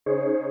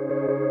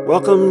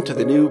Welcome to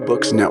the New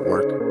Books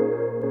Network.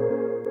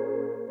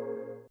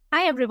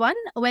 Hi, everyone.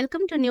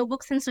 Welcome to New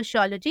Books in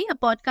Sociology, a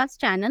podcast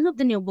channel of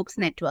the New Books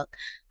Network.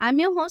 I'm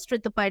your host,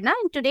 Rituparna,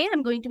 and today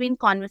I'm going to be in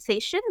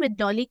conversation with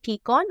Dolly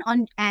Kikon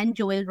and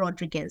Joel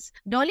Rodrigues.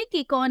 Dolly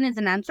Kikon is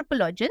an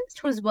anthropologist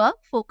whose work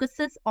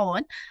focuses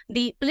on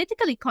the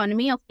political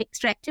economy of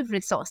extractive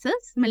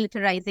resources,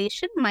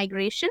 militarization,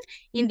 migration,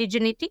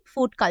 indigeneity,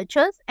 food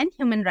cultures, and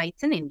human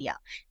rights in India.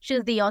 She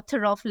is the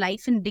author of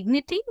Life and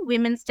Dignity,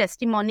 Women's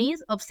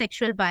Testimonies of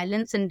Sexual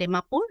Violence in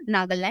Dimapur,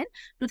 Nagaland,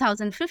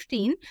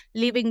 2015,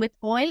 Living with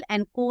Oil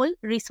and Coal,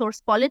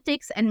 Resource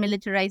Politics and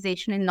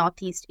Militarization in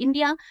Northeast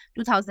India,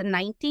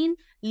 2019,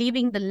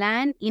 Leaving the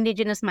Land,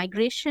 Indigenous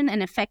Migration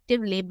and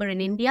Effective Labor in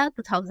India,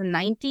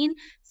 2019,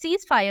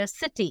 Ceasefire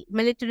City,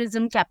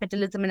 Militarism,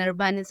 Capitalism and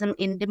Urbanism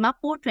in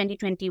Dimapur,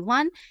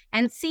 2021,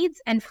 and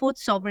Seeds and Food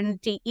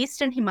Sovereignty,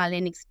 Eastern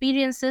Himalayan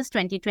Experiences,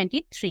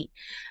 2023.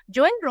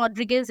 Joel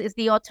Rodrigues is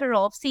the author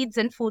of Seeds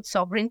and Food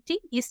Sovereignty,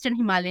 Eastern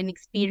Himalayan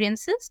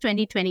Experiences,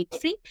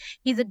 2023.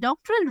 He's a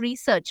doctoral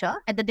researcher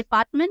at the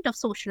Department of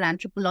Social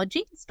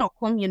Anthropology,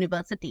 Stockholm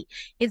University.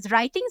 His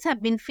writings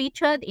have been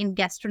featured in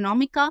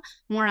Gastronomica,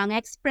 Morang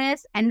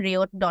Express, and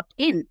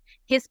Riot.in.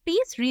 His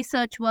piece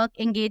research work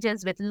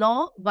engages with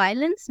law,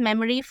 violence,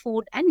 memory,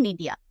 food, and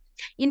media.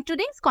 In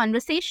today's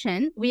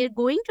conversation, we are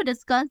going to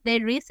discuss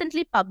their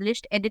recently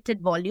published edited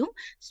volume,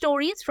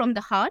 Stories from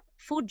the Heart,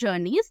 Food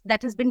Journeys,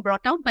 that has been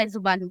brought out by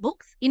Zubaan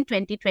Books in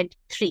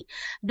 2023.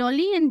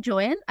 Dolly and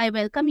Joel, I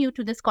welcome you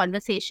to this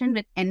conversation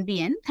with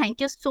NBN.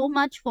 Thank you so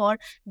much for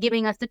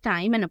giving us the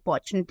time and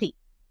opportunity.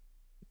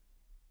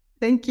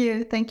 Thank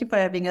you. Thank you for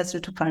having us,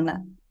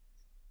 Rituparna.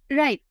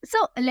 Right. So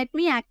let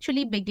me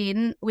actually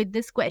begin with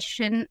this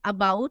question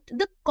about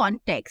the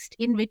context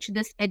in which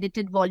this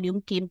edited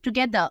volume came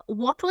together.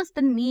 What was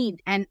the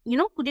need? And,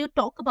 could you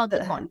talk about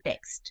the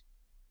context?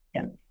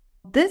 Yeah.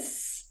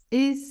 This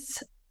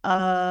is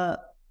a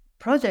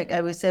project,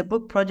 I would say, a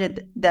book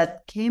project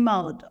that came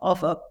out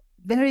of a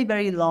very,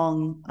 very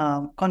long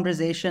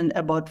conversation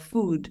about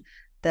food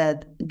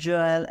that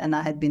Joel and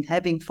I had been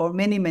having for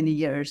many, many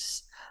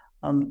years.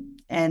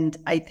 And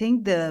I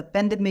think the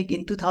pandemic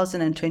in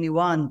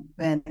 2021,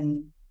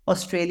 when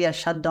Australia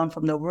shut down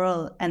from the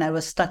world and I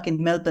was stuck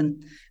in Melbourne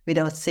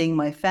without seeing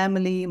my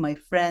family, my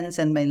friends,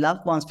 and my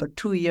loved ones for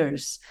 2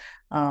 years,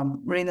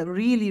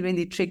 really,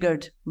 really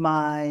triggered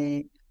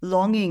my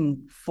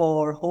longing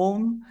for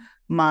home,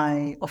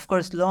 my, of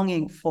course,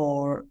 longing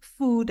for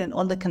food and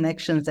all the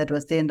connections that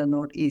was there in the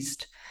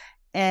Northeast.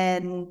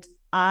 And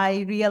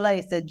I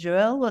realized that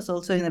Joel was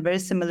also in a very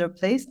similar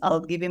place. I'll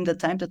give him the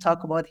time to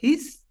talk about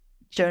his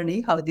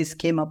journey, how this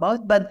came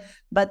about.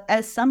 But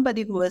as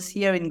somebody who was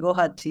here in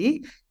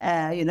Guwahati,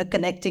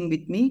 connecting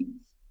with me,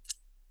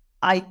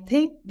 I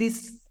think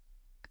this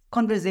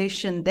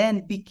conversation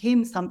then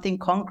became something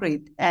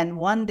concrete. And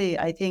one day,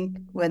 I think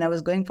when I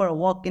was going for a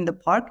walk in the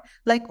park,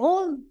 like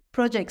all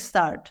projects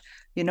start,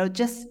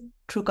 just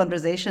through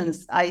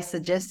conversations, I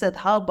suggested,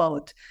 how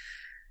about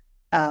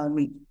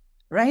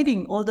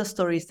writing all the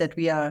stories that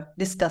we are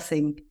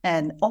discussing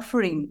and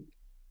offering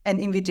an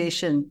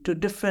invitation to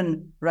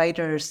different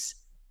writers.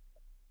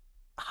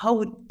 How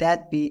would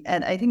that be?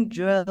 And I think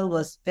Joel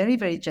was very,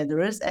 very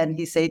generous. And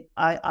he said,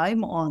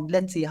 I'm on.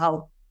 Let's see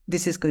how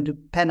this is going to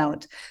pan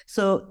out.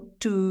 So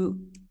to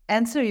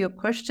answer your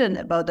question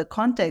about the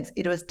context,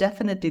 it was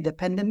definitely the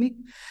pandemic.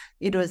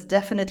 It was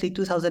definitely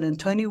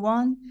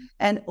 2021.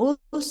 And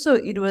also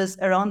it was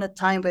around a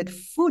time when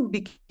food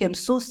became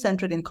so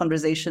central in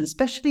conversation,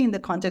 especially in the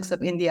context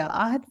of India.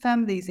 I had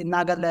families in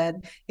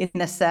Nagaland, in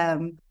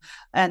Assam,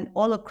 and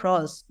all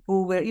across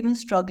who were even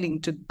struggling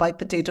to buy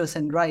potatoes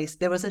and rice.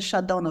 There was a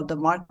shutdown of the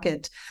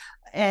market.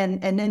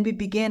 And then we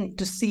began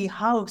to see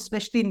how,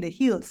 especially in the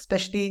hills,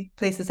 especially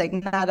places like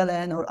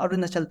Nagaland or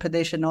Arunachal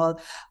Pradesh and all,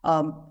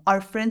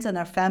 our friends and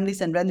our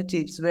families and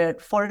relatives were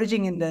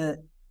foraging in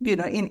the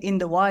in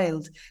the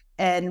wild,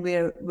 and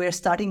we're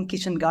starting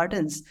kitchen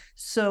gardens.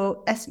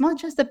 So as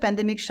much as the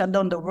pandemic shut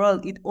down the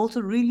world, it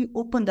also really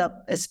opened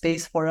up a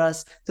space for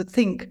us to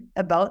think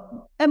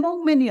about,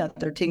 among many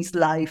other things,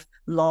 life,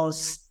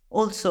 loss,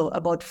 also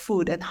about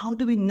food, and how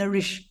do we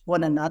nourish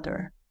one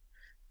another.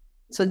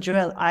 So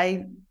Joel,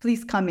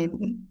 please come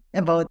in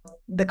about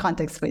the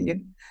context for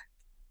you.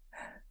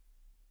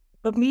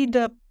 For me,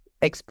 the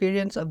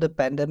experience of the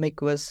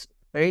pandemic was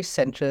very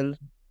central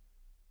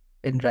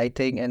in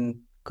writing and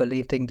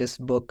collating this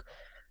book,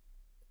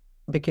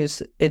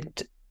 because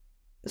it,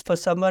 for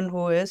someone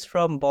who is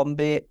from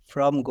Bombay,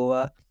 from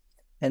Goa,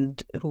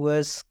 and who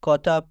was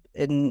caught up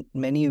in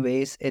many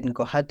ways in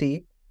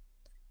Guwahati,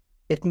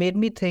 it made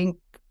me think,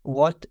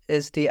 what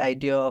is the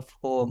idea of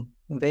home?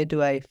 Where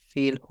do I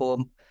feel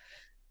home?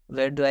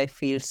 Where do I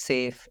feel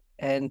safe?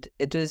 And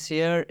it was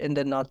here in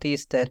the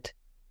Northeast that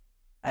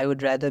I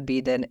would rather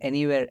be than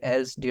anywhere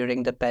else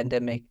during the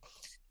pandemic.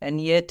 And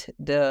yet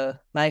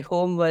my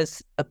home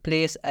was a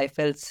place I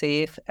felt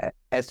safe,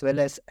 as well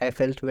as I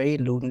felt very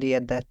lonely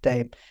at that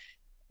time.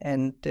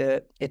 And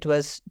it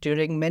was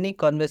during many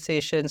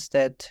conversations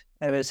that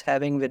I was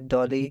having with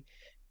Dolly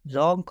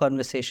long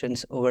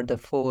conversations over the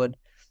phone,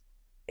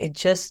 it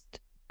just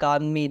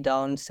calmed me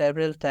down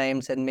several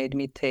times and made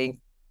me think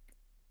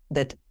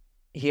that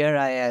here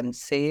I am,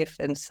 safe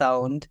and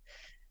sound,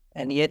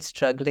 and yet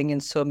struggling in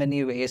so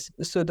many ways.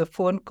 So the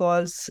phone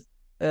calls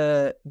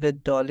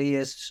with Dolly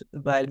is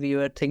while we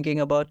were thinking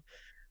about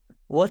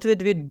what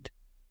would we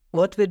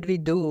what would we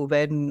do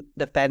when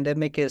the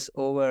pandemic is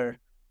over,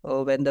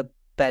 or when the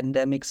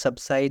pandemic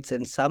subsides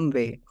in some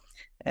way.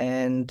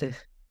 And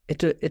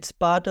it's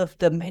part of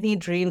the many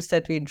dreams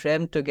that we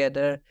dreamt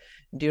together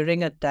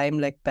during a time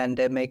like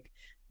pandemic,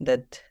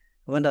 that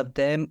one of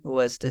them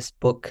was this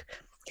book.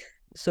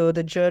 So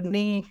the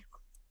journey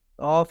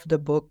of the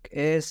book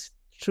is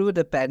through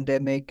the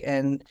pandemic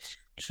and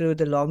through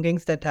the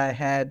longings that I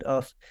had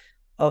of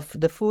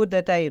the food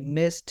that I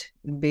missed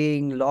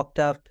being locked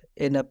up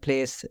in a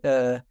place.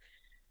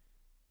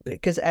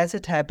 Because as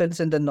it happens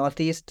in the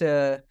Northeast,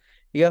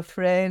 your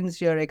friends,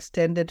 your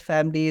extended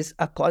families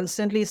are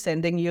constantly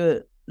sending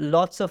you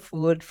lots of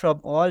food from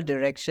all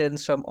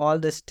directions, from all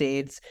the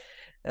states,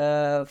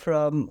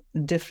 from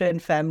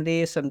different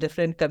families, from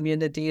different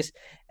communities.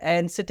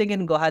 And sitting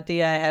in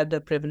Guwahati, I have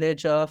the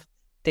privilege of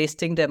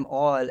tasting them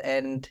all.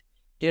 And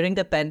during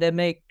the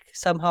pandemic,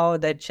 somehow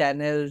that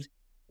channel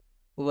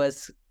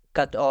was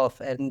cut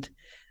off, and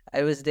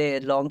I was there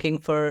longing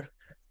for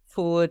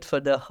food, for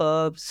the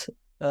herbs,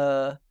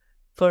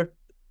 for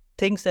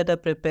things that are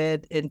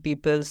prepared in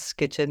people's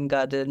kitchen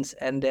gardens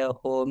and their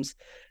homes,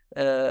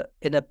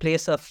 in a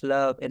place of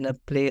love, in a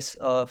place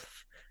of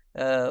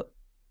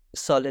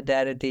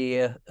solidarity,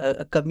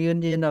 a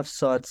communion of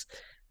sorts.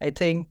 I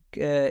think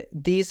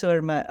these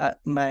were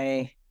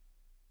my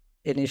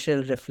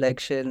initial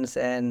reflections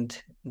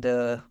and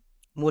the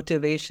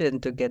motivation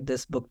to get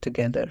this book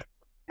together.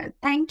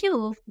 Thank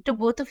you to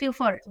both of you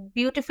for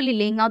beautifully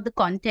laying out the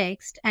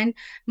context. And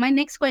my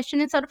next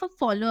question is sort of a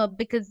follow-up,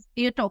 because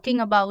you're talking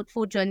about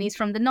food journeys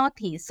from the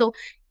Northeast. So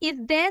is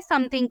there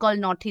something called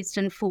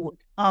Northeastern food?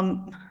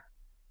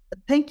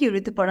 Thank you,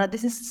 Rituparna.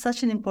 This is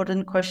such an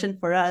important question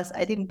for us.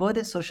 I think both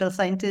as social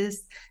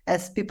scientists,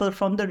 as people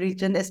from the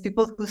region, as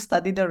people who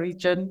study the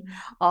region.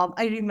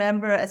 I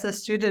remember as a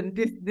student,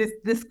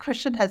 this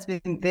question has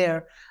been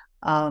there,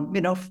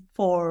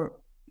 for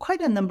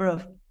quite a number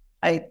of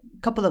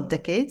couple of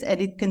decades,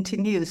 and it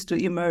continues to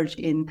emerge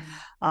in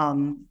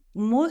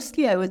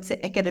mostly, I would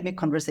say, academic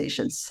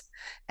conversations.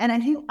 And I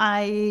think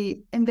I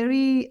am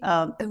very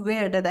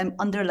aware that I'm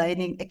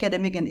underlining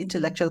academic and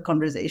intellectual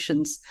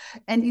conversations.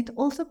 And it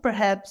also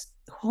perhaps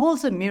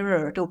holds a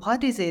mirror to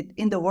what is it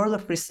in the world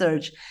of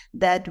research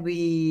that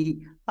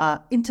we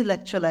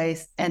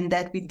intellectualize and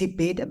that we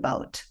debate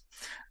about.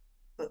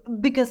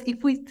 Because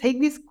if we take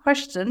this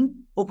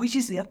question, which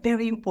is a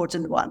very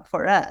important one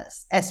for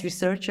us as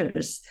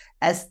researchers,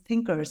 as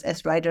thinkers,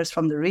 as writers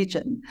from the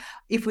region,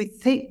 if we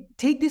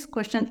take this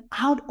question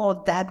out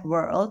of that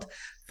world,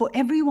 for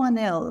everyone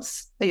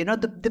else,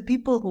 the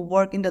people who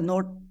work in the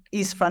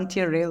Northeast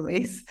Frontier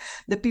Railways,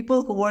 the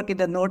people who work in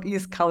the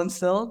Northeast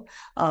Council,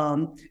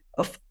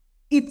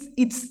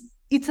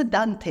 it's a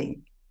done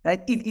thing,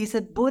 right? It is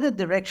both a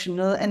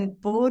directional and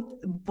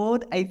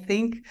both I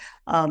think,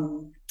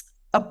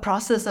 a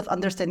process of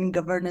understanding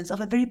governance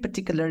of a very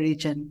particular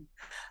region.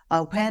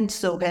 When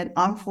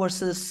armed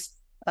forces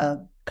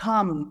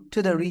come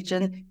to the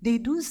region, they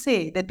do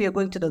say that we are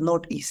going to the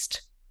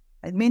Northeast.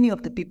 And many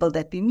of the people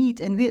that we meet,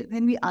 and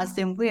when we ask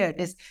them where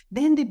it is,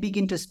 then they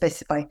begin to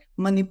specify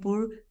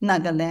Manipur,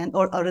 Nagaland,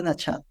 or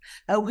Arunachal.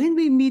 When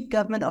we meet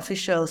government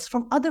officials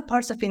from other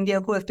parts of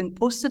India who have been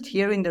posted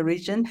here in the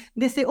region,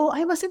 they say, oh,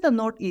 I was in the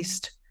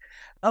Northeast.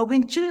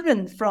 When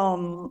children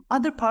from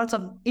other parts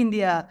of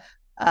India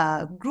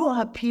grow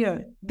up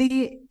here,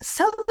 they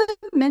seldom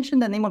mention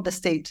the name of the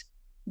state.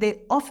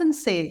 They often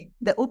say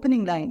the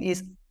opening line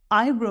is,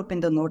 I grew up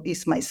in the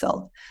Northeast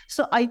myself.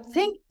 So I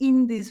think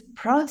in this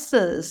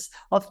process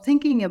of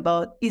thinking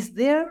about, is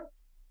there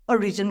a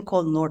region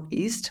called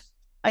Northeast?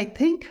 I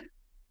think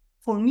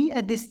for me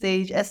at this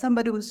stage, as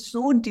somebody who's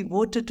so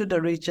devoted to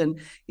the region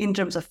in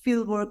terms of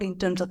fieldwork, in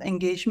terms of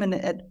engagement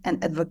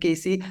and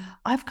advocacy,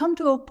 I've come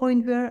to a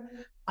point where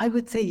I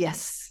would say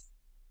yes.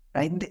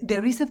 Right?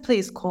 There is a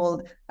place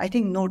called, I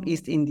think,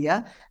 Northeast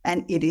India,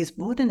 and it is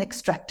both an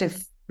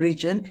extractive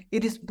region.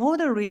 It is both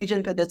a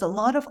region where there's a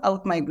lot of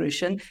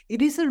out-migration.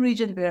 It is a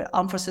region where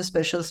Armed Forces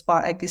Special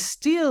Spar Act is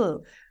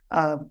still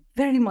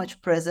very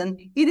much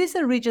present. It is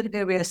a region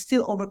where we are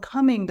still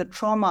overcoming the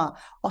trauma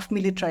of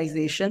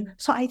militarization.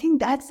 So I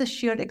think that's the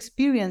shared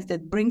experience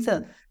that brings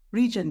a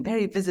region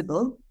very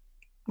visible.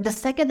 The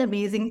second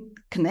amazing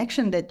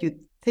connection that you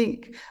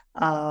think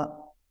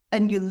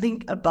and you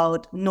link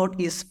about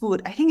Northeast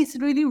food, I think it's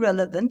really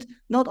relevant,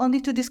 not only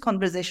to this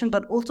conversation,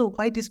 but also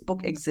why this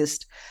book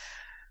exists.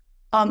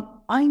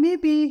 I may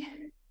be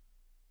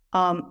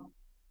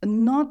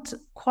not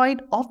quite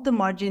off the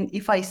margin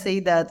if I say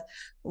that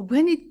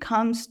when it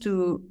comes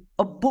to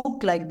a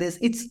book like this,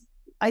 it's,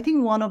 I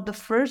think, one of the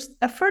first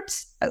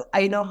efforts.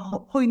 I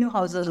know Hoinu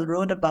Hauser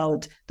wrote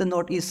about the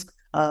Northeast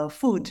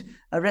food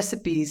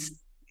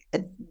recipes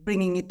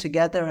bringing it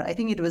together. I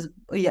think it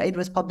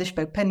was published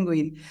by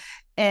Penguin,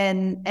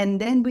 and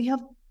then we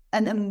have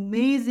an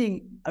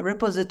amazing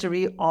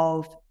repository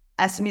of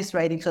Assamese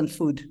writings on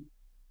food,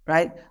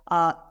 right?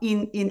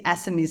 In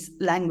Assamese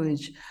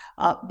language.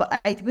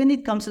 When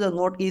it comes to the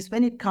Northeast,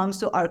 when it comes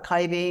to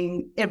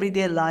archiving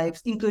everyday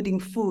lives, including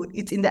food,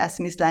 it's in the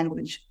Assamese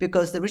language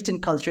because the written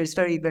culture is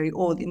very, very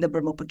old in the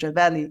Brahmaputra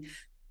Valley.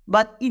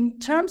 But in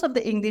terms of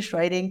the English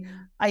writing,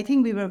 I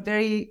think we were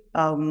very,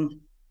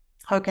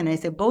 how can I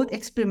say, both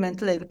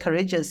experimental and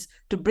courageous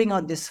to bring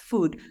out this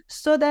food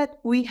so that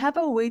we have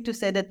a way to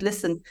say that,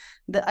 listen,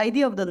 the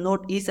idea of the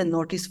Northeast and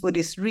Northeast food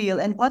is real.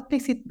 And what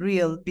makes it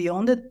real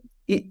beyond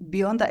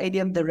the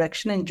idea of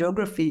direction and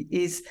geography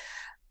is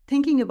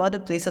thinking about a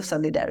place of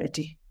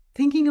solidarity,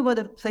 thinking about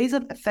a place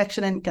of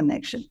affection and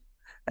connection.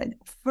 Right?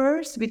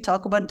 First, we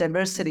talk about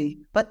diversity,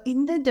 but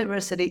in that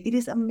diversity, it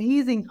is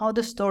amazing how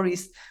the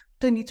stories,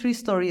 23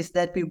 stories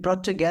that we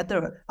brought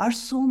together, are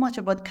so much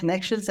about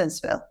connections as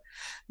well.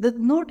 The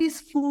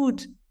Northeast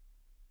food,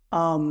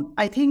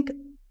 I think,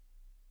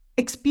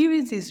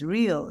 experience is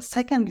real.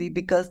 Secondly,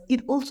 because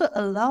it also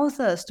allows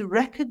us to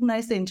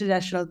recognize the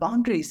international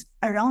boundaries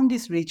around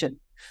this region.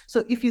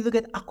 So if you look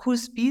at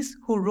Akhur's piece,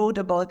 who wrote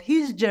about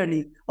his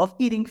journey of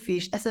eating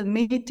fish as a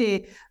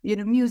Métis,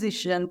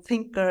 musician,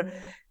 thinker,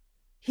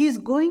 he's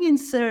going in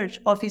search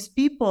of his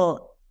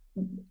people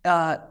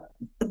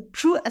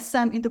through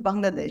Assam into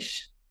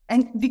Bangladesh.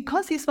 And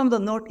because he's from the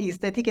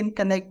Northeast, that he can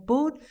connect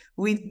both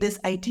with this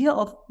idea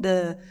of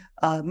the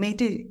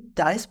Métis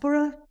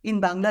diaspora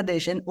in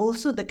Bangladesh and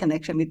also the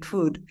connection with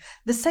food.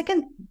 The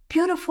second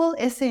beautiful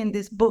essay in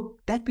this book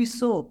that we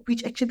saw,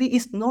 which actually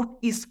is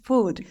Northeast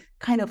food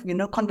kind of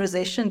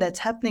conversation that's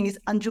happening, is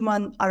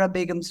Anjuman Ara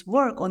Begum's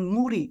work on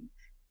muri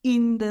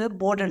in the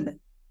borderland.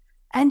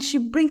 And she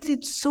brings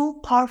it so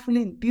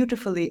powerfully and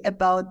beautifully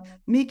about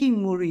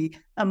making muri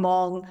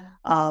among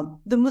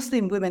the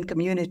Muslim women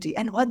community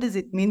and what does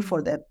it mean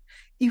for them.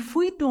 If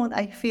we don't,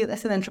 I feel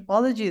as an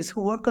anthropologist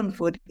who work on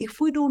food, if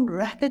we don't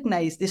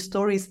recognize these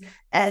stories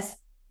as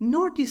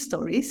Northeast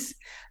stories,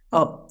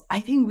 I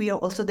think we are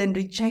also then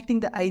rejecting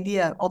the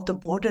idea of the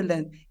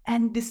borderland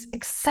and this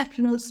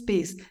exceptional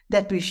space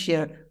that we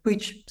share,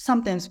 which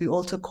sometimes we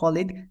also call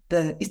it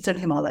the Eastern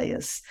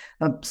Himalayas.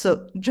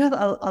 So, Joel,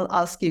 I'll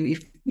ask you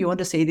if you want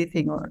to say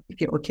anything or if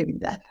you're okay with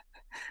that.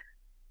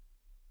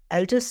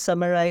 I'll just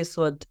summarize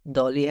what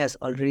Dolly has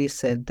already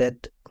said,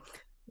 that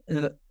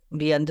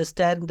we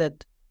understand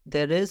that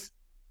there is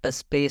a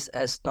space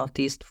as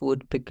Northeast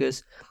food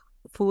because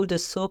food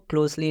is so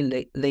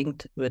closely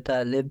linked with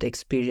our lived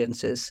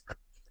experiences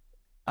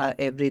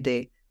every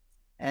day.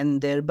 And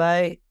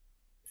thereby,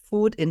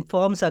 food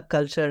informs our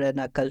culture and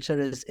our culture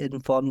is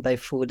informed by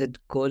food. It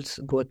goes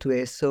both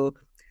ways. So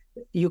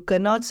you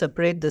cannot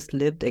separate this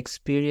lived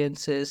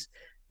experiences,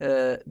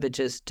 which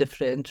is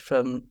different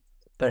from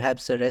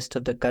perhaps the rest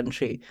of the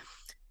country.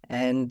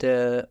 And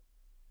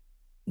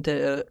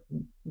the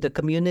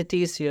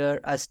communities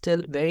here are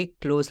still very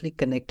closely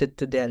connected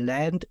to their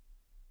land.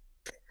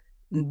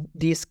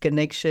 These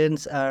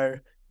connections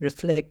are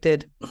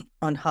reflected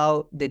on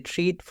how they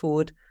treat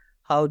food,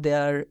 how they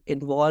are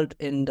involved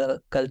in the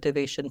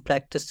cultivation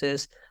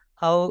practices,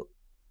 how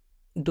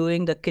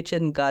doing the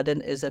kitchen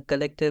garden is a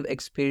collective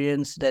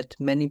experience that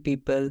many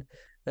people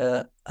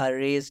are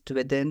raised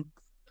within.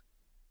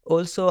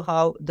 Also,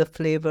 how the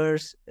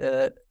flavors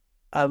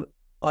are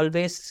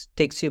always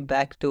takes you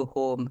back to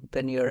home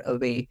when you're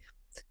away.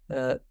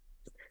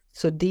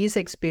 So these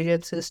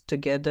experiences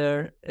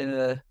together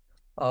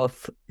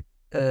of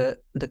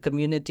the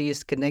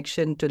community's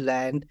connection to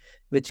land,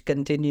 which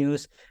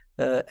continues,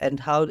 and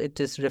how it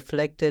is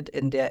reflected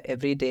in their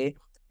everyday,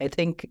 I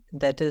think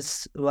that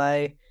is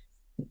why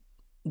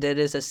there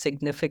is a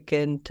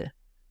significant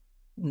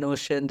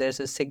notion, there's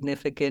a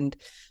significant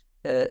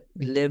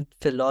lived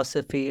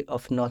philosophy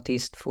of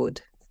Northeast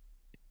food.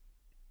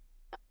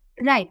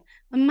 Right.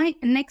 My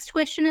next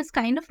question is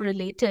kind of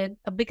related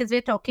because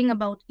we're talking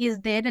about, is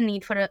there a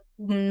need for a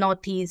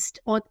Northeast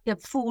or a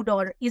food,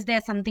 or is there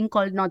something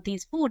called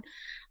Northeast food?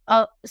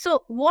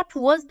 So what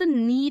was the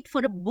need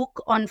for a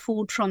book on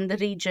food from the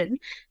region,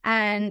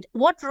 and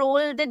what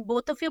role did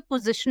both of your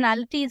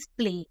positionalities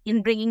play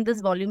in bringing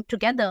this volume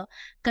together,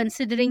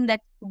 considering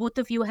that both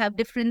of you have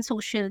different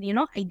social,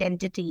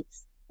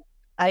 identities?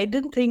 I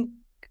didn't think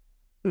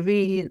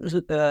we,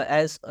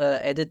 as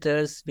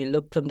editors, we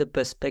look from the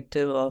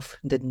perspective of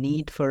the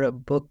need for a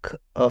book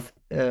of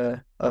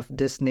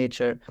this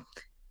nature.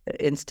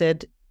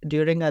 Instead,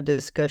 during our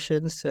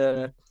discussions,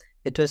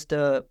 it was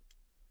the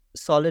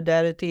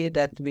solidarity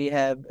that we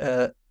have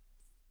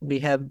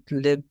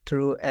lived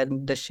through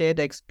and the shared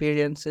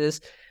experiences.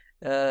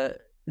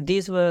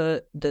 These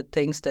were the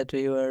things that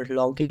we were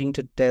longing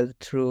to tell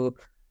through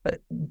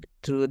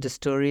the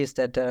stories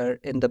that are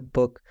in the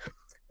book.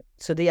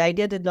 So the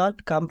idea did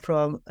not come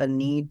from a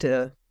need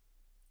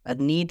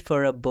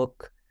for a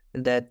book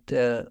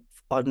that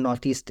on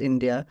Northeast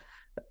India,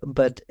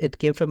 but it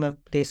came from a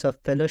place of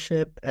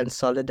fellowship and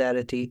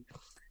solidarity,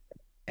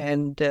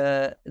 and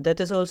that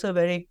is also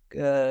very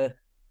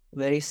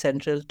very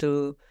central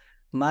to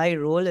my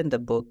role in the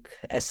book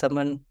as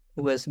someone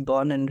who was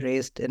born and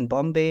raised in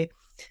Bombay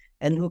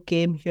and who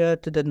came here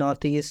to the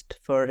Northeast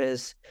for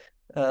his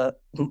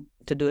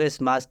to do his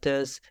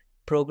master's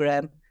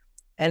program,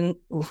 and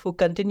who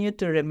continued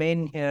to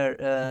remain here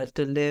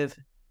to live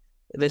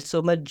with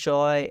so much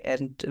joy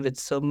and with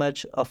so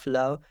much of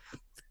love.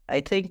 I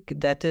think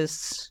that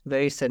is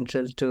very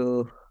central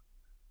to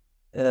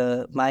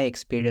my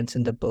experience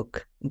in the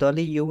book.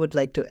 Dolly, you would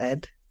like to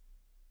add?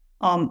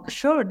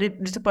 Sure,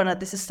 Rituparna,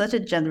 this is such a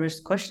generous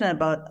question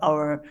about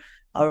our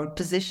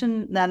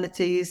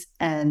positionalities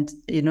and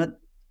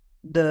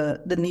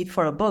the need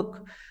for a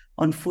book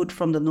on food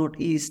from the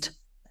Northeast.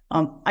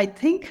 I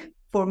think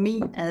for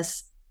me,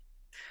 as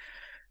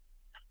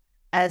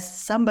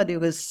somebody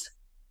who's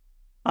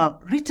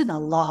written a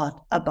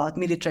lot about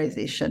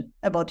militarization,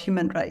 about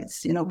human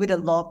rights, with a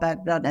law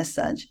background as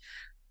such,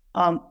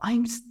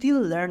 I'm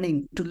still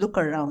learning to look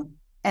around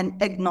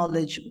and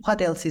acknowledge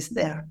what else is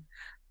there.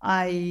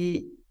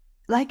 I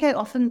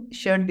often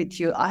shared with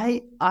you,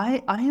 I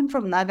am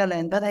from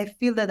Nagaland, but I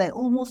feel that I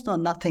almost know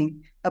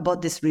nothing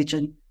about this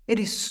region. It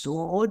is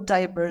so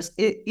diverse.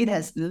 It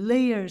has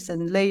layers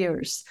and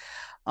layers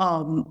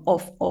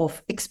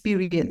of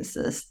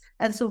experiences.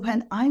 And so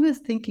when I was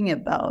thinking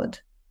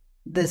about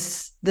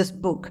this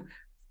book,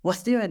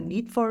 was there a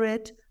need for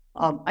it?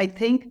 I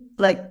think,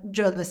 like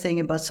Joel was saying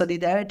about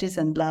solidarities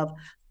and love,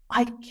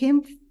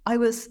 I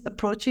was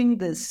approaching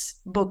this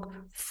book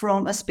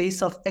from a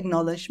space of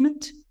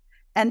acknowledgement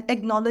and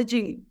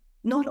acknowledging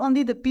not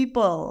only the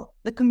people,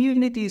 the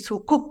communities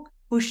who cook,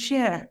 who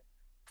share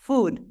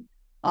food,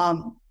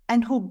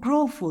 and who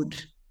grow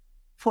food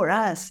for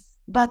us,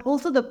 but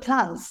also the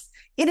plants.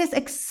 It is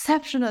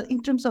exceptional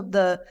in terms of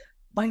the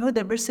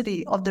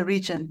biodiversity of the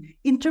region,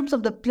 in terms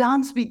of the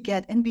plants we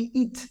get and we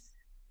eat.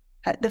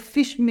 The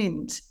fish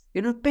mint,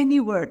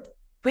 pennywort.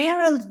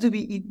 Where else do we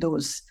eat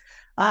those?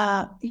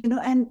 And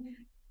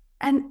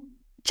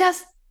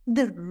just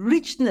the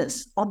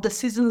richness of the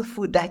seasonal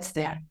food that's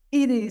there.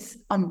 It is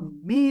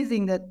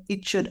amazing that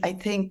it should, I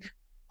think,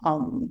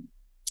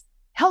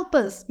 help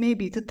us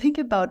maybe to think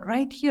about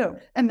right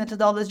here a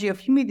methodology of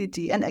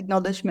humility and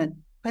acknowledgement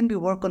when we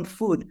work on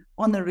food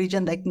on a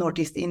region like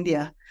Northeast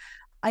India.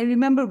 I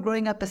remember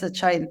growing up as a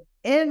child,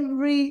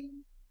 every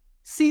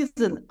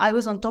season I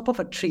was on top of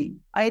a tree,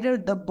 either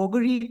the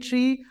bogari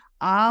tree,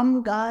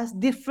 aam gas,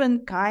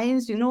 different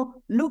kinds,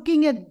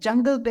 looking at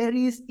jungle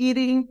berries,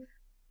 eating,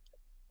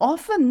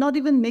 often not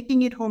even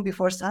making it home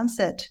before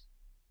sunset.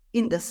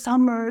 In the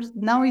summers,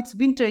 now it's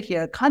winter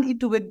here, can't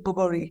eat with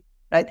bogari,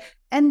 right?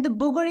 And the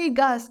bogari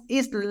gas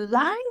is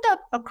lined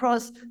up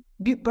across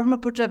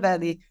Brahmaputra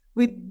Valley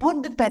with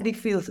both the paddy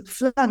fields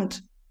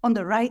flanked on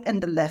the right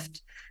and the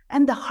left.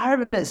 And the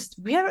harvest,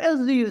 where else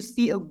do you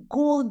see a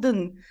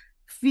golden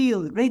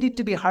field ready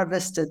to be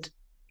harvested?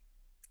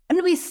 And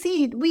we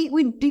see it,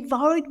 we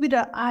devour it with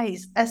our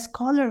eyes as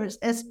scholars,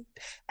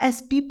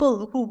 as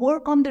people who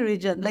work on the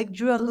region, like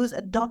Joel, who's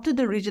adopted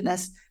the region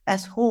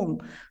as home.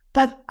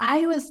 But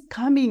I was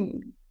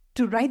coming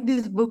to write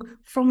this book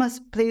from a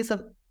place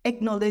of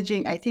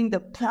acknowledging, I think, the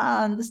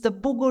plants, the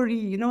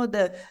bogori,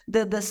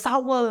 the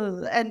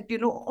sawal, and,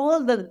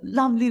 all the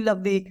lovely,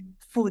 lovely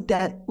food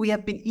that we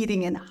have been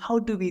eating, and how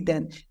do we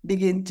then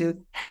begin to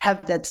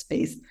have that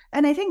space?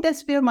 And I think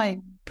that's where my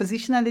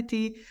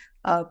positionality,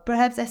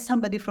 perhaps as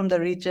somebody from the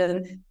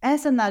region,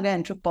 as a Naga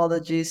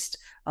anthropologist,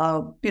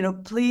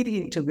 played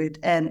into it.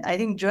 And I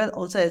think Joel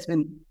also has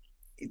been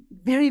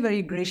very,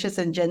 very gracious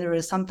and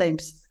generous,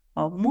 sometimes,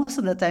 most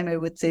of the time, I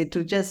would say,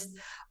 to just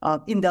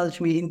indulge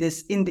me in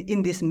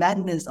this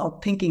madness of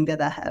thinking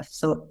that I have.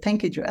 So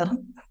thank you,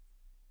 Joel.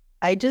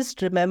 I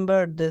just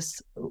remember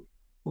this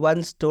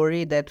one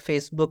story that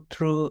Facebook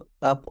threw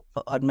up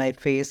on my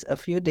face a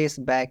few days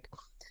back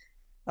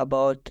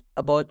about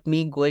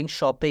me going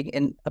shopping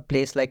in a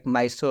place like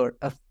Mysore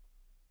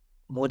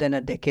more than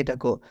a decade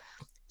ago.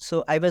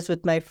 So I was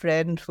with my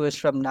friend who is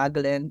from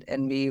Nagaland,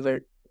 and we were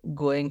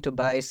going to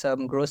buy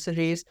some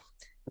groceries.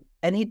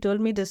 And he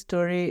told me this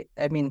story.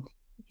 I mean,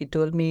 he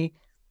told me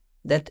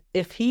that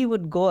if he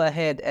would go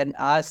ahead and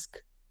ask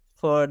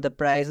for the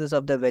prices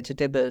of the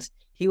vegetables,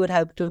 he would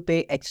have to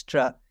pay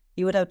extra.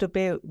 He would have to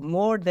pay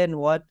more than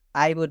what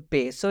I would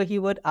pay. So he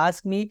would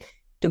ask me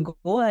to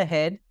go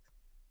ahead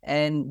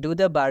and do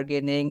the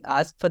bargaining,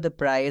 ask for the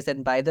price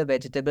and buy the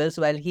vegetables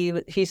while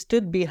he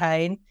stood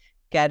behind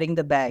carrying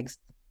the bags.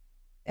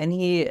 And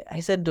I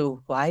said,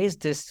 why is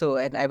this so?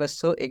 And I was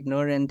so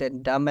ignorant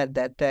and dumb at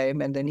that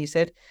time. And then he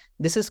said,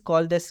 this is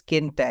called the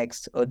skin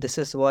tax, or this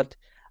is what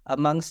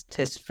amongst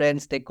his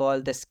friends they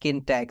call the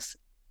skin tax.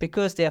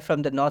 Because they are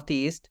from the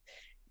Northeast,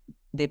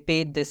 they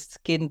paid this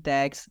skin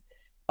tax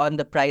on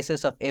the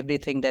prices of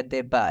everything that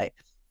they buy.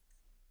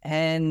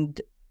 And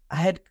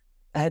I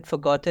had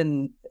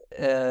forgotten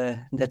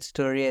that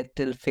story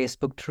until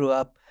Facebook threw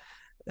up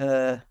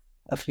a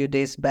few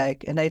days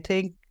back. And I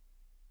think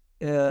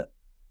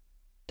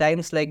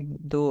times like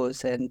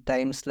those and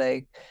times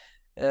like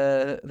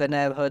when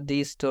I've heard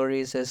these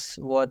stories is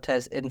what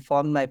has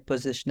informed my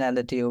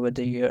positionality over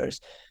the years.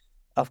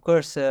 Of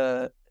course,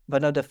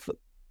 one of the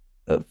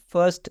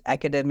first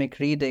academic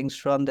readings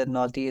from the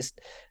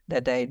Northeast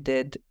that I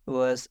did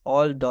was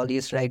all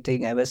Dolly's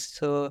writing.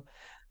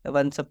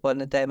 Once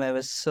upon a time, I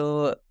was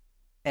so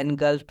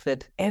engulfed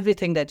with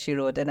everything that she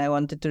wrote, and I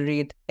wanted to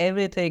read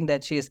everything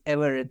that she's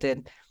ever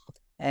written.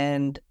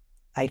 And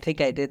I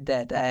think I did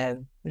that. I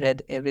have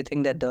read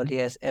everything that Dolly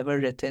has ever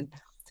written.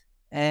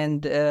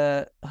 And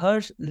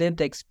her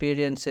lived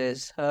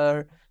experiences,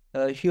 her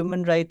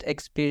human rights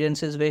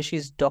experiences, where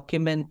she's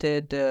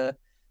documented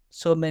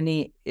so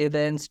many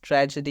events,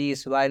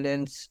 tragedies,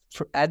 violence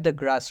at the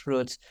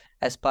grassroots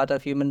as part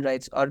of human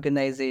rights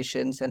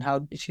organizations, and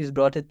how she's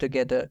brought it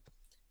together.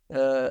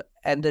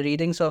 And the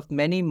readings of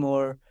many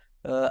more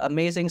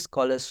amazing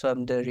scholars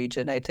from the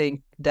region. I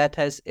think that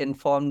has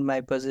informed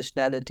my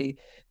positionality,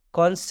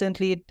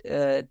 constantly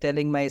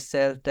telling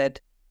myself that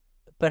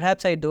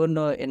perhaps I don't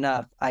know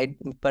enough.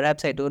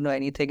 Perhaps I don't know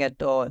anything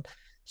at all.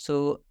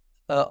 So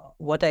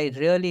what I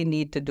really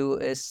need to do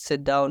is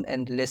sit down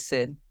and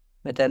listen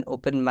with an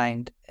open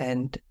mind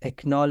and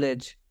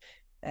acknowledge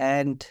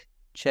and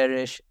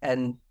cherish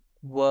and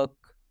work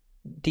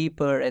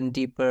deeper and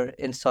deeper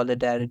in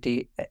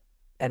solidarity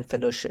and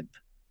fellowship.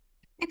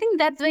 I think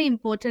that's very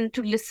important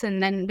to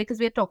listen, and because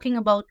we're talking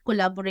about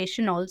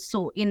collaboration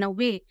also in a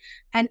way,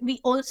 and we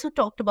also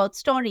talked about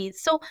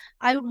stories. So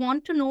I would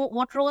want to know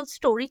what role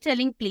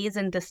storytelling plays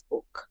in this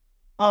book.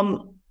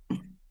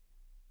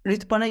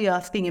 Rituparna, you're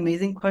asking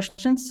amazing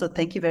questions, so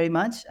thank you very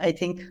much. I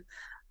think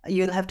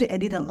you'll have to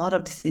edit a lot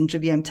of this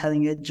interview, I'm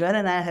telling you. Joel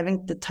and I are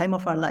having the time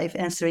of our life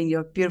answering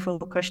your beautiful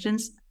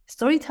questions.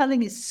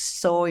 Storytelling is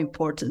so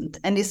important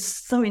and is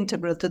so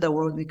integral to the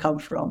world we come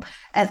from.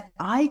 And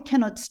I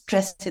cannot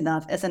stress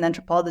enough, as an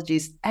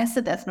anthropologist, as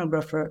an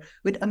ethnographer,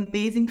 with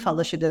amazing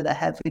fellowship that I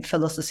have with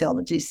fellow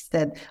sociologists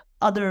and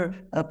other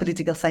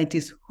political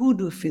scientists who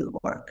do field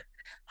work.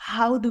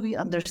 How do we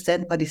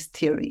understand what is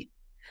theory?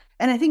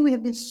 And I think we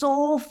have been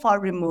so far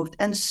removed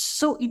and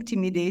so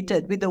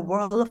intimidated with the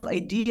world of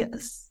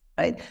ideas,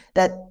 right?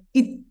 That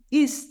it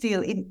is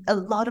still, in a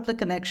lot of the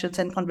connections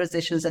and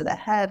conversations that I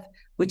have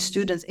with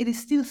students, it is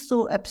still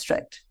so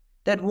abstract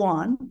that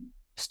one,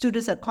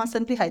 students are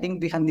constantly hiding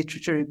behind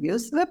literature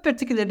reviews,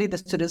 particularly the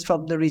students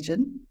from the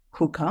region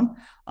who come,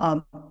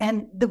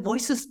 and the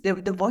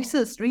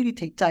voices really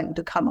take time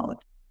to come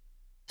out.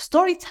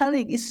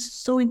 Storytelling is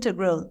so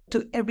integral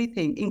to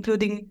everything,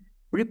 including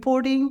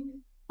reporting,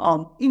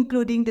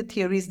 including the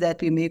theories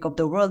that we make of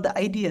the world, the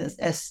ideas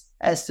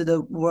as to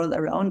the world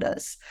around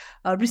us.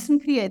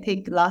 Recently, I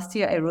think last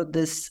year, I wrote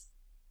this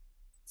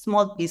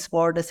small piece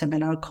for the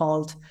seminar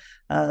called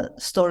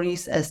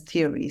Stories as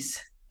Theories.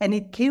 And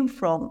it came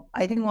from,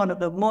 I think, one of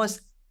the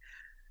most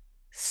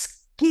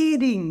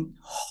scathing,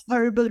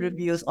 horrible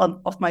reviews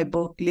of my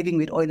book, Living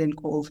with Oil and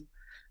Coal.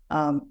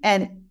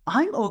 And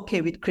I'm okay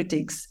with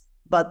critics,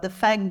 but the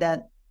fact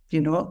that,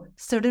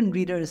 certain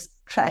readers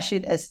trash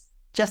it as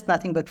just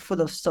nothing but full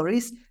of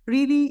stories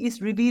really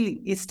is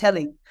revealing, is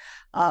telling.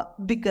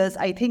 Because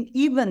I think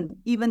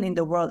even in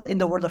the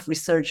world of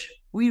research,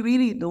 we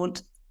really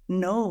don't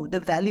know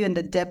the value and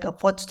the depth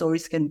of what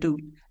stories can do,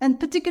 and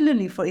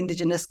particularly for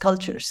indigenous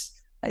cultures.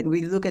 Right?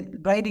 We look at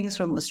writings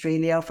from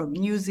Australia, from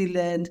New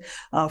Zealand,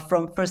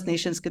 from First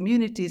Nations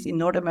communities in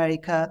North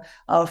America,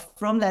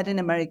 from Latin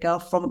America,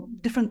 from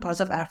different parts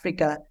of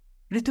Africa.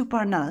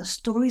 Rituparna,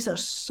 stories are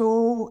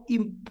so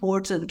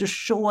important to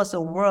show us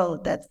a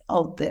world that's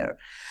out there.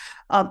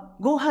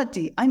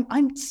 Guwahati,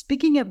 I'm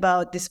speaking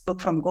about this book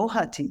from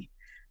Guwahati.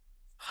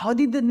 How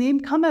did the name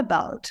come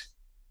about?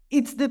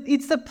 It's the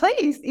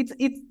place.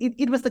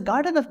 It was the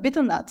Garden of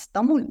Bitter Nuts,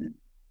 Tamil,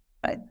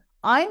 right?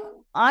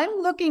 I'm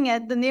looking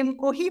at the name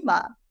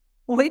Kohima.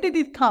 Where did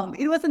it come?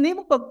 It was the name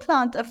of a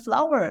plant, a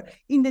flower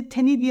in the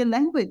Tenidia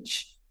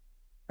language,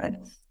 right?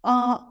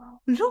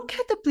 Look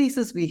at the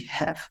places we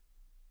have.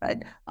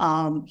 Right,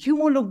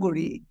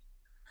 Humologuri,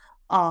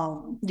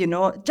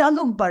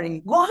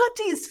 Jalukbari.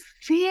 Guwahati is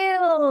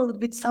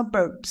filled with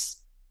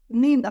suburbs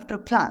named after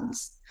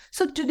plants.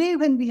 So today,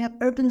 when we have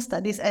urban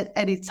studies at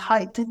its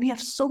height, and we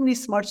have so many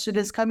smart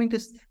students coming to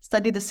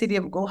study the city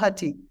of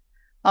Guwahati,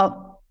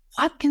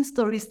 what can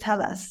stories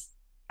tell us?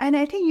 And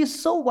I think you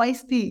so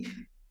wisely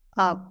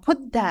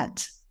put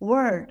that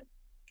word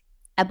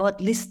about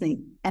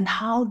listening and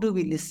how do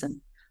we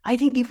listen. I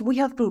think if we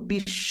have to be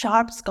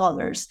sharp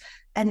scholars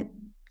and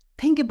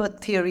think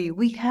about theory,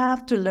 we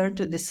have to learn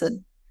to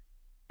listen.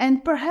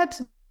 And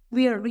perhaps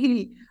we are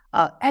really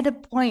at a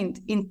point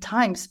in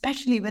time,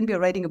 especially when we are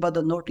writing about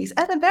the Northeast,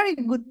 at a very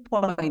good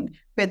point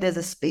where there's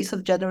a space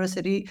of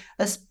generosity,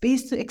 a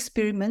space to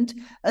experiment,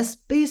 a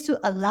space to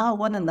allow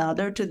one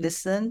another to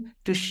listen,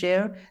 to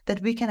share,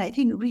 that we can, I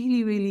think,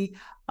 really, really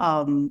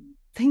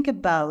think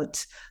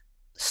about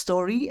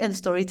story and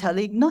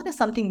storytelling not as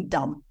something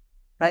dumb,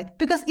 right?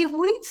 Because if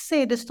we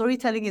say the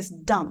storytelling is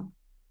dumb,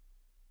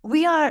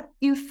 we are,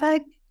 in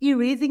fact,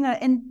 erasing our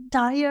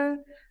entire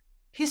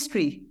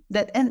history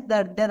that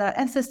our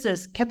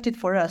ancestors kept it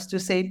for us to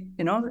say,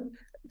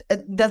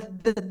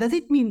 does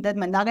it mean that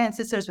my Naga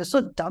ancestors were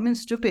so dumb and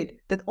stupid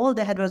that all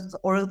they had was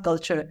oral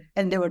culture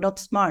and they were not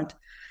smart?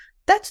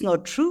 That's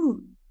not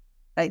true.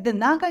 right? The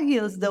Naga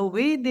Hills, the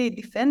way they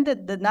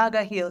defended the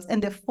Naga Hills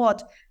and they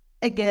fought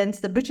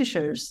against the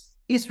Britishers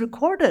is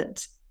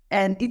recorded.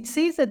 And it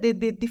says that they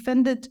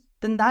defended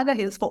the Naga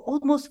Hills for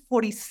almost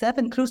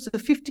 47, close to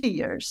 50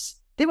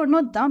 years. They were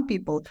not dumb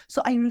people.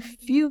 So I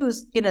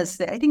refuse,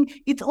 I think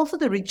it's also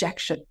the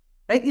rejection,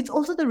 right? It's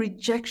also the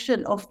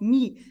rejection of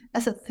me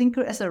as a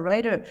thinker, as a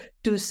writer,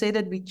 to say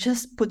that we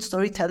just put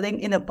storytelling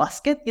in a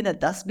basket, in a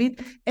dustbin,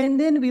 and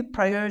then we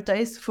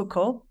prioritize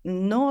Foucault.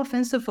 No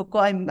offense to Foucault.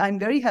 I'm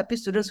very happy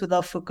students who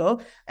love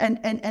Foucault and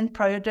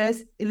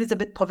prioritize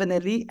Elizabeth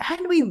Povinelli.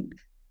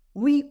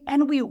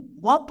 And we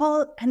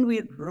wobble and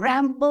we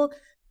ramble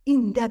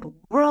in that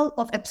world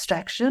of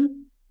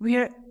abstraction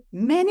where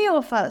many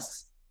of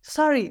us,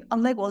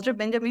 unlike Walter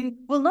Benjamin,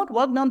 will not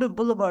walk down the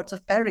boulevards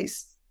of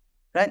Paris,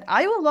 right?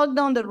 I will walk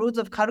down the roads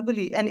of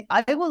Kharguli and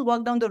I will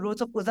walk down the roads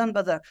of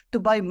Ulaanbaatar to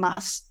buy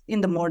mass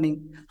in the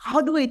morning.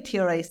 How do I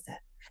theorize that?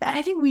 And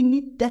I think we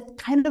need that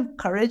kind of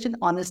courage and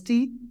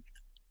honesty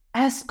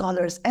as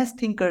scholars, as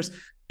thinkers,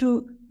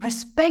 to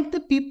respect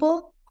the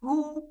people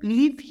who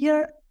live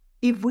here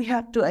if we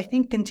have to, I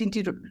think,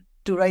 continue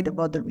to write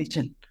about the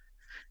region.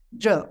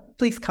 Joe,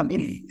 please come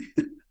in.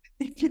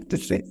 If you have to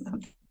say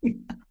something.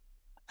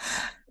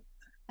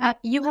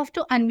 You have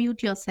to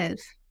unmute yourself.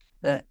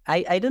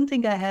 I don't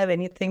think I have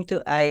anything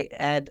to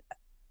add.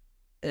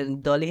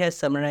 And Dolly has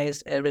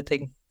summarized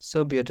everything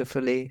so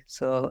beautifully,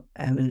 so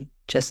I will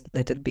just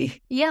let it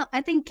be. Yeah,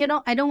 I think,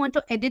 I don't want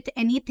to edit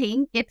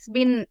anything. It's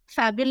been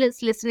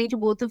fabulous listening to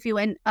both of you.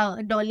 And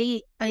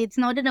Dolly, it's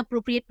not an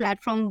appropriate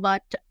platform,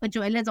 but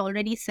Joel has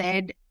already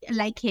said,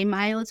 like him,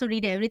 I also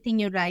read everything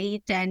you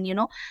write. And,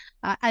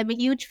 I'm a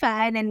huge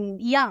fan. And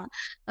yeah,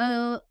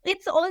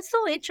 it's also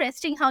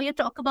interesting how you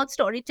talk about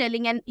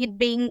storytelling and it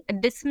being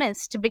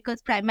dismissed,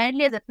 because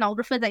primarily as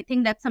ethnographers, I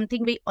think that's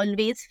something we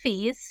always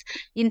face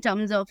in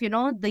terms of,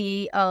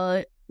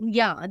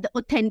 the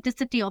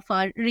authenticity of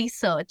our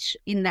research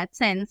in that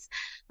sense.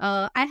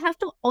 I have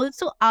to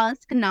also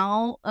ask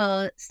now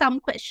some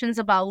questions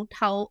about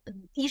how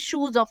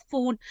issues of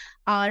food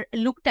are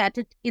looked at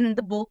it in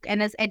the book.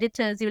 And as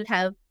editors, you'll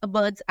have a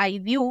bird's eye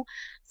view.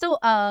 So,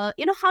 how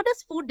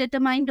does food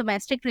determine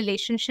domestic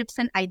relationships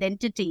and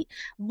identity?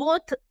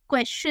 Both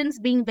questions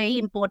being very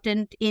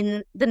important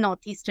in the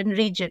Northeastern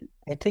region.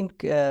 I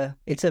think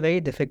it's a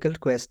very difficult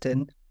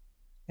question.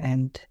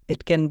 And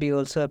it can be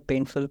also a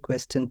painful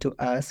question to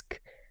ask.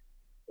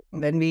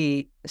 When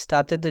we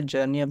started the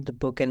journey of the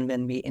book and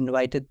when we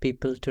invited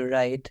people to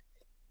write,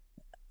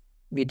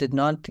 we did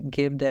not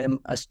give them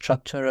a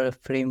structure or a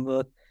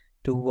framework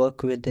to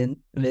work with.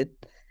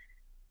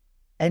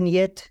 And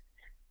yet,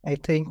 I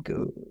think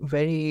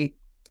very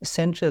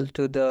central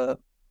to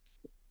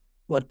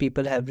what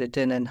people have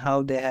written and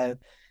how they have,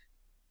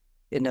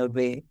 in a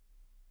way,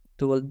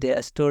 told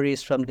their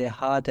stories from their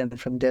heart and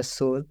from their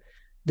soul.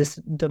 This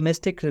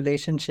domestic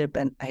relationship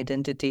and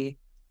identity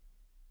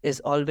is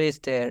always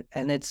there,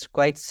 and it's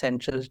quite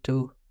central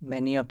to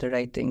many of the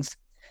writings.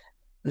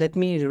 Let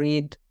me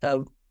read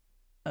a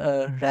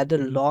rather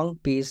long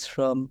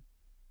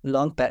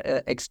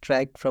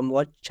extract from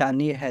what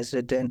Chani has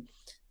written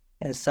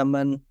as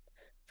someone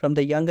from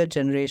the younger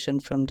generation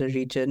from the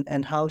region,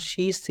 and how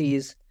she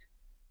sees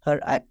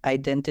her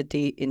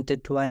identity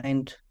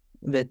intertwined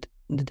with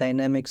the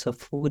dynamics of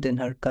food in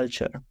her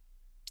culture.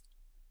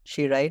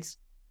 She writes,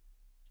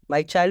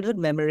 "My childhood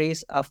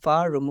memories are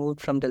far removed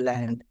from the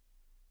land,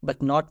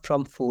 but not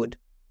from food.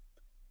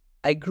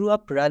 I grew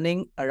up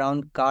running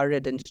around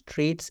car-ridden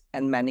streets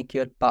and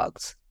manicured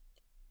parks.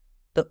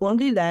 The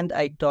only land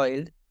I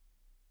toiled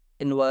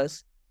in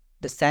was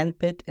the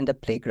sandpit in the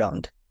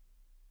playground.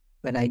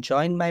 When I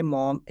joined my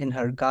mom in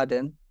her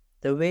garden,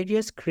 the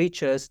various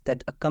creatures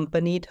that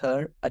accompanied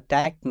her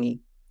attacked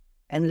me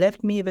and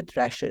left me with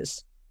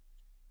rashes,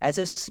 as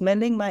if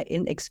smelling my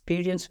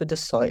inexperience with the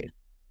soil.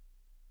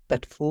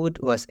 But food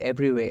was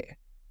everywhere,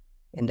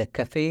 in the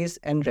cafes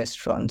and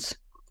restaurants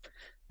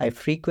I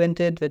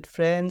frequented with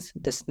friends,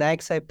 the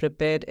snacks I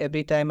prepared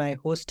every time I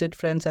hosted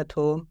friends at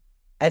home,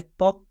 at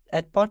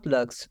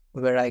potlucks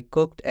where I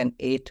cooked and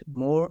ate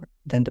more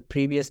than the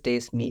previous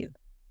day's meal.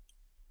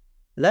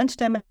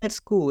 Lunchtime at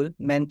school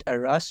meant a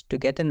rush to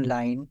get in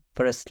line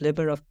for a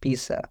sliver of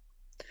pizza,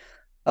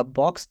 a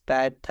boxed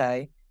pad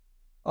thai,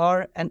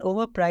 or an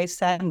overpriced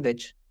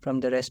sandwich from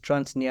the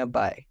restaurants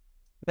nearby.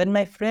 When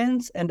my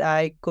friends and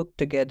I cooked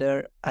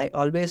together, I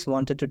always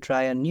wanted to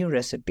try a new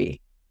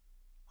recipe.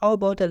 How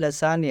about a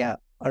lasagna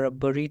or a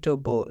burrito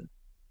bowl?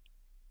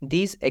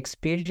 These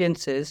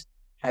experiences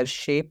have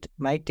shaped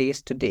my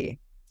taste today,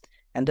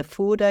 and the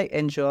food I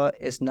enjoy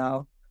is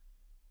now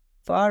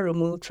far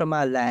removed from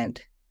our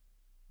land.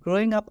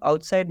 Growing up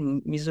outside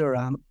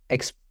Mizoram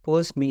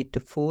exposed me to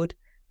food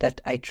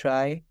that I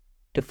try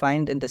to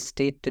find in the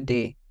state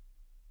today,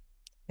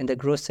 in the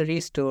grocery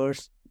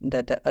stores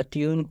that are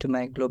attuned to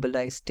my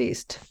globalized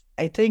taste.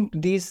 I think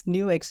these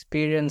new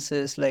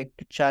experiences like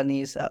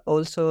Chinese are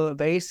also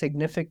very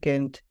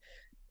significant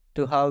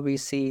to how we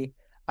see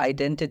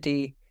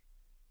identity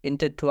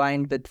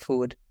intertwined with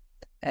food.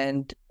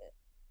 And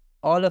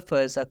all of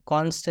us are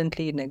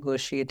constantly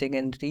negotiating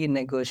and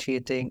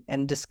renegotiating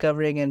and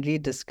discovering and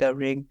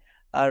rediscovering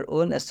our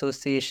own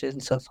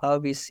associations of how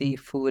we see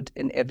food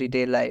in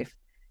everyday life.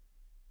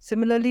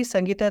 Similarly,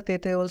 Sangeeta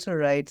Tete also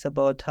writes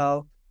about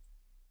how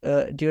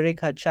during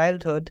her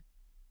childhood,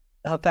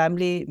 her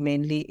family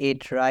mainly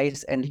ate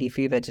rice and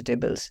leafy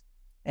vegetables.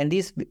 And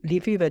these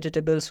leafy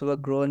vegetables were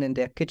grown in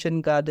their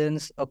kitchen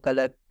gardens or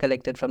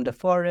collected from the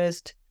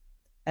forest.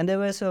 And there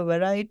was a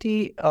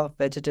variety of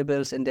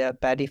vegetables in their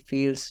paddy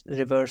fields,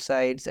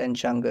 riversides, and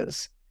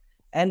jungles.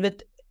 And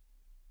with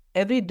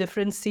every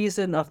different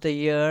season of the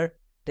year,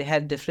 they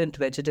had different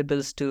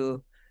vegetables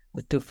to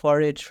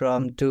forage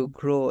from, to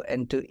grow,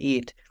 and to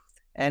eat.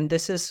 And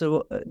this is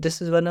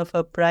one of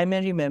her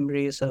primary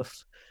memories of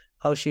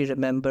how she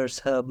remembers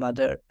her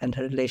mother and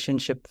her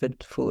relationship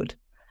with food.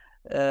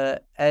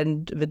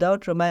 And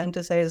without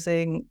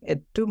romanticizing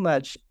it too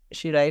much,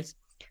 she writes,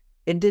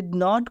 "It did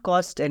not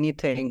cost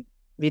anything.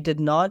 We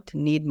did not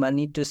need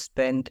money to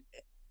spend.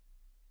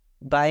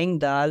 Buying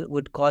dal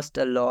would cost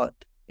a lot.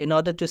 In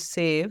order to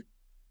save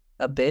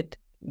a bit,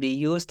 we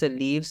used the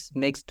leaves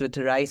mixed with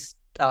rice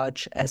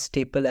starch as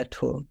staple at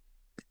home."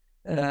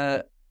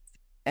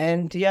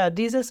 And yeah,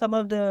 these are some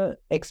of the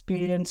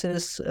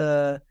experiences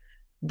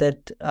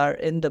that are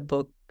in the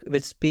book,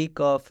 which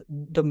speak of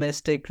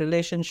domestic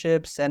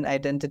relationships and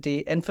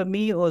identity. And for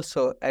me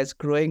also, as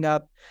growing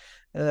up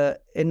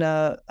in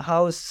a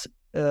house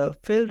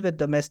filled with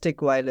domestic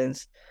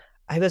violence,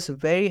 I was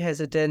very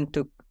hesitant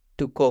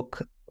to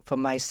cook for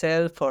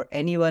myself or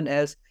anyone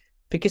else,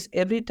 because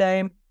every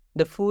time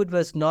the food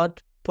was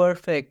not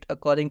perfect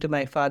according to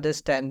my father's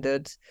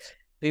standards,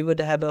 we would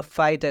have a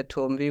fight at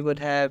home. We would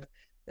have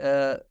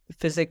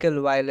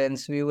physical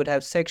violence. We would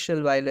have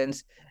sexual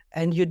violence.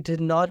 And you did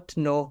not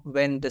know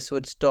when this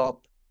would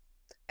stop.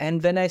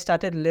 And when I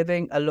started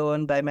living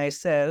alone by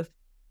myself,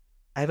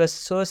 I was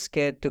so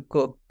scared to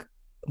cook.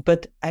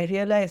 But I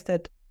realized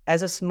that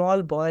as a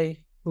small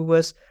boy who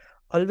was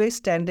always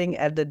standing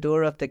at the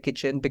door of the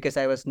kitchen because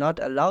I was not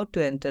allowed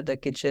to enter the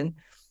kitchen,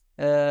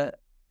 I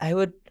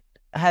would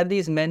have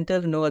these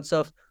mental notes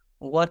of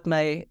what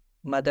my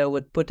mother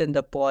would put in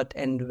the pot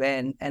and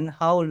when, and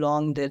how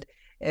long did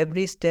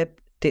every step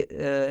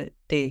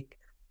take.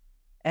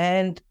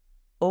 And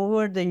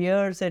over the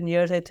years and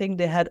years, I think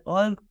they had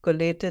all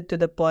collated to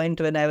the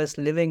point when I was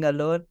living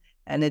alone,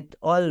 and it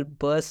all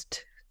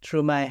burst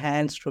through my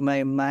hands, through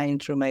my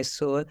mind, through my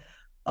soul,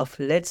 of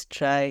let's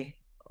try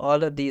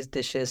all of these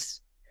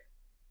dishes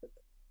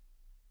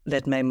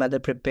that my mother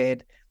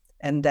prepared.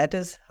 And that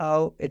is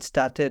how it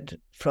started,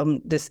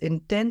 from this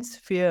intense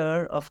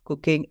fear of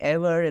cooking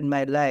ever in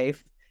my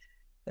life,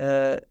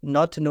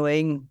 not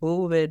knowing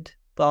who would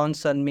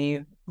pounce on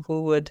me,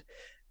 who would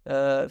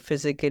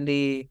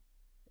physically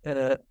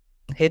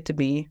hit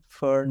me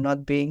for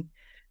not being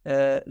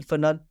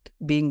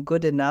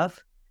good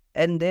enough.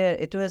 And there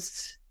it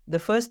was, the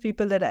first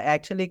people that I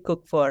actually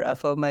cooked for are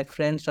for my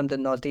friends from the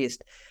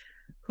Northeast,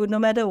 who, no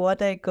matter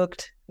what I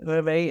cooked,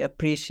 were very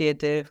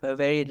appreciative, were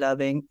very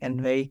loving,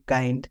 and very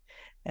kind.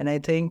 And I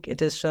think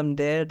it is from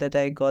there that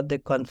I got the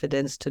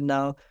confidence to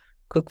now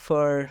cook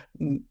for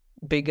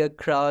bigger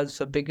crowds,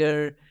 for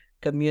bigger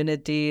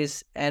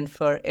communities, and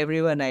for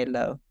everyone I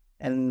love.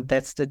 And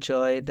that's the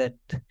joy that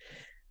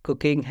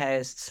cooking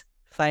has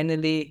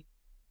finally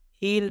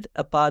healed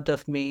a part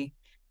of me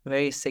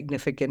very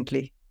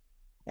significantly.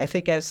 I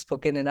think I've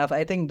spoken enough.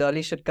 I think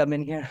Dolly should come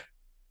in here.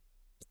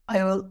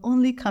 I will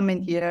only come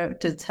in here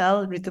to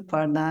tell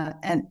Rituparna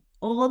and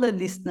all the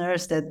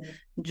listeners that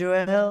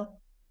Joel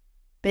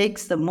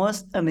bakes the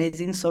most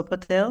amazing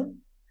sourpatel,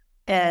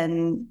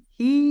 and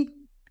he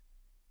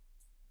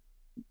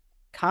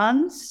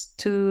comes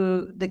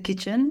to the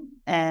kitchen,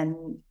 and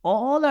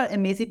all our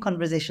amazing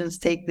conversations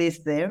take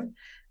place there.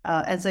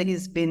 And so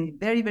he's been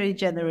very, very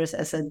generous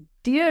as a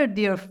dear,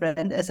 dear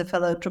friend, as a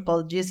fellow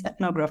anthropologist,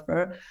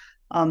 ethnographer,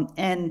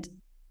 and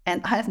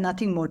I have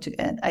nothing more to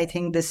add. I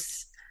think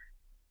this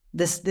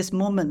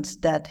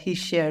moment that he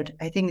shared,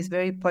 I think, is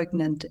very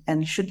poignant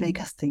and should make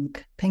us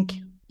think. Thank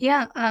you.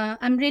 Yeah,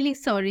 I'm really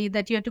sorry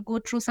that you had to go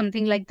through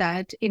something like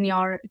that in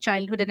your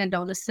childhood and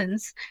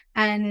adolescence.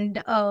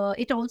 And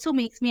it also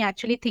makes me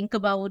actually think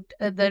about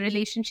the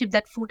relationship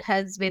that food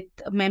has with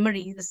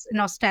memories,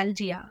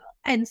 nostalgia,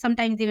 and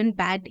sometimes even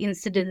bad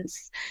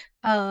incidents.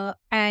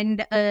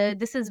 And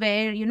this is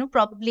where,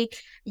 probably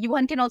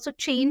one can also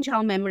change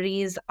how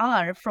memories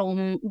are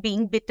from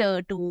being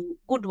bitter to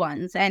good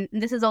ones. And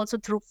this is also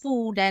through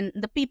food and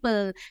the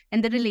people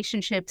and the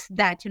relationships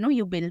that,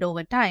 you build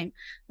over time.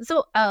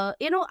 So,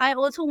 I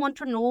also want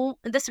to know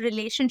this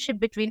relationship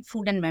between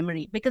food and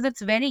memory, because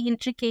it's very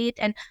intricate.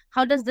 And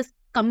how does this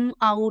come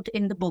out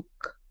in the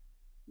book?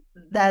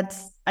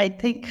 That's, I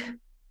think,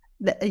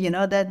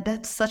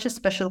 that's such a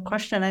special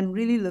question. I'm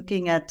really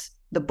looking at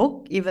the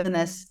book, even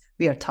as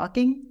we are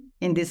talking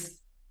in this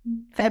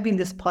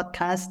fabulous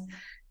podcast.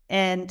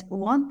 And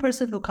one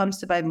person who comes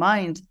to my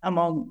mind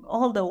among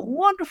all the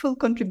wonderful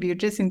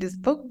contributors in this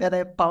book that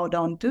I bow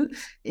down to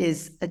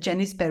is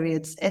Janice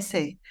Perriot's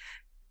essay.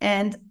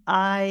 And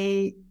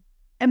I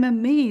am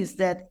amazed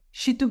that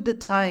she took the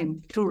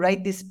time to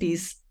write this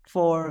piece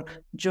for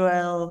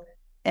Joel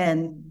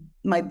and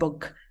my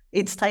book.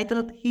 It's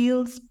titled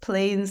Hills,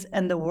 Plains,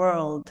 and the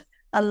World,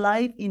 A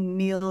Life in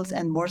Meals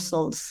and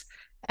Morsels.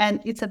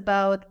 And it's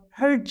about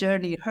her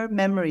journey, her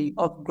memory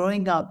of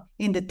growing up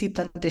in the tea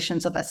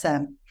plantations of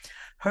Assam.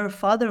 Her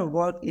father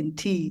worked in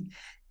tea,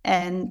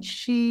 and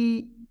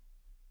she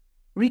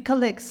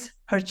recollects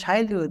her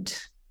childhood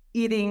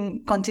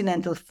eating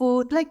continental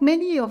food, like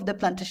many of the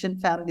plantation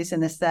families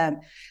in Assam,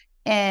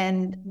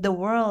 and the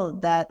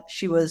world that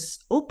she was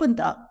opened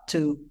up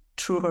to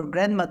through her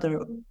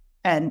grandmother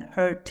and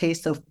her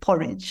taste of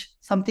porridge,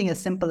 something as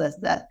simple as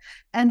that.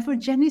 And for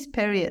Jenny's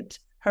period,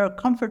 her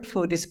comfort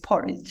food is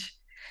porridge.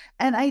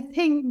 And I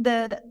think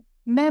the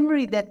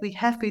memory that we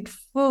have with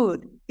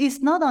food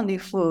is not only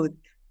food,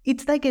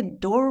 it's like a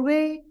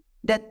doorway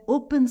that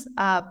opens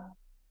up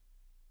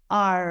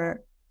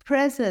our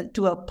present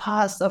to a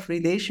past of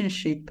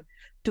relationship,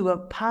 to a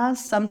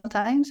past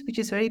sometimes, which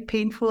is very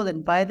painful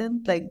and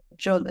violent, like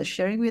Joel was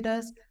sharing with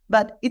us.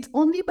 But it's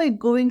only by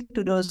going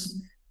to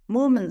those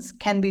moments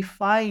can we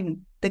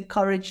find the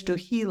courage to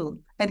heal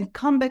and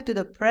come back to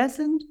the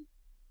present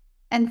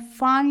and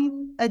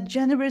find a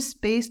generous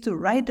space to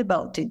write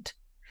about it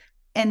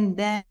and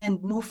then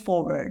move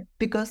forward.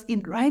 Because in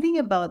writing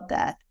about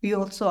that, we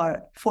also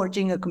are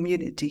forging a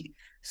community.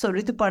 So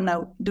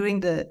Rituparna, during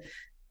the,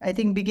 I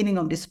think, beginning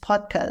of this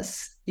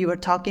podcast, you were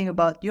talking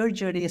about your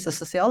journey as a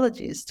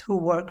sociologist who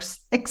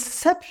works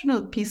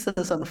exceptional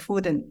pieces on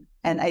food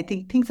and I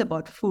think thinks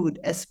about food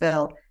as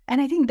well.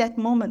 And I think that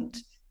moment,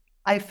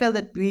 I felt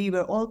that we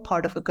were all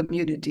part of a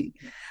community.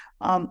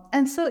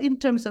 And so in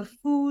terms of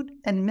food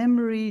and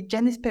memory,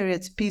 Janice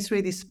Perriot's piece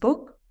really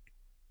spoke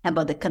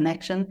about the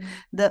connection.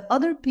 The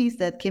other piece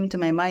that came to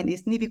my mind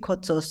is Nivi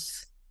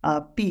Khotso's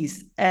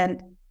piece.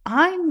 And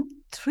I'm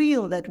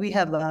thrilled that we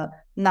have a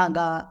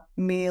Naga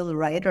male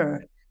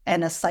writer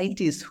and a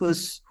scientist who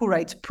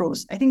writes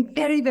prose. I think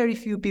very, very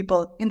few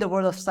people in the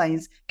world of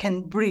science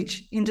can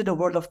bridge into the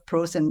world of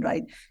prose and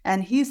write.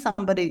 And he's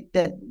somebody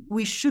that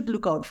we should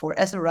look out for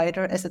as a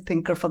writer, as a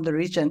thinker from the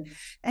region.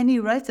 And he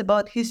writes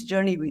about his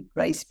journey with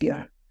rice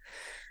beer.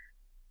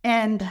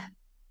 And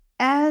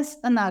as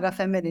a Naga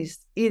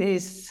feminist, it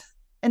is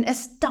an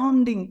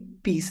astounding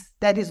piece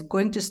that is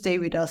going to stay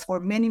with us for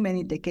many,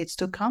 many decades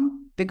to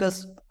come,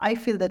 because I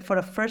feel that for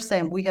the first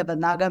time, we have a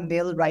Naga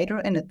male writer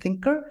and a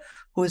thinker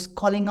who is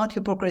calling out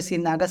hypocrisy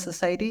in Naga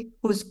society,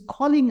 who is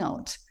calling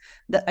out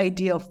the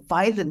idea of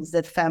violence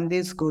that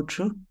families go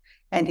through.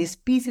 And his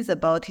piece is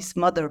about his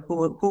mother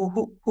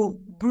who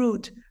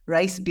brewed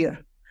rice beer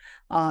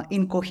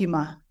in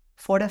Kohima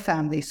for the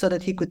family so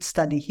that he could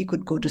study, he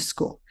could go to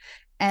school.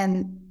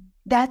 And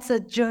that's a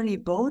journey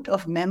both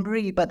of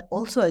memory, but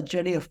also a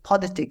journey of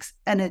politics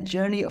and a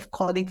journey of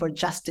calling for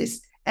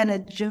justice and a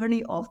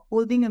journey of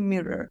holding a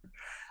mirror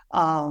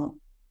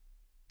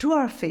to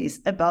our face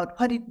about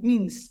what it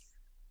means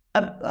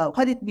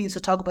to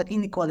talk about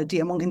inequality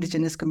among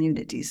indigenous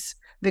communities.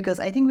 Because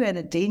I think we're in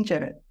a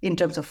danger in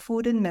terms of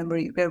food and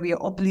memory where we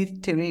are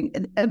obliterating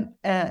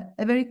a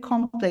very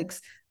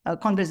complex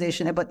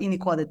conversation about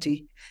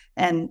inequality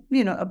and,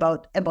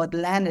 about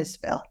land as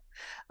well.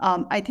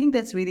 I think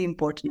that's really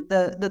important.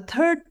 The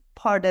third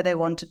part that I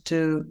wanted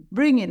to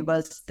bring in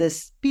was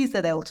this piece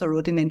that I also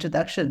wrote in the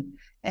introduction,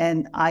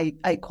 and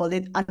I call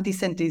it Auntie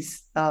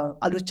Senti's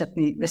aloo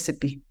chutney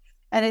recipe.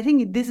 And I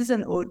think this is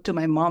an ode to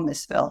my mom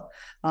as well.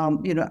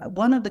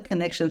 One of the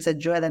connections that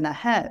Joel and I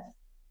have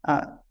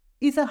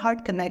is a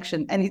hard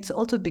connection, and it's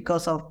also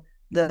because of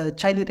the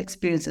childhood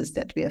experiences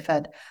that we have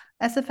had.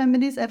 As a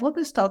feminist, I've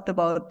always talked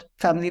about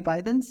family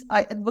violence.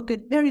 I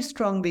advocate very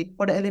strongly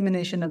for the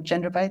elimination of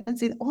gender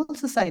violence in all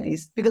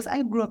societies because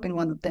I grew up in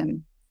one of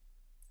them.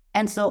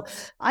 And so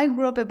I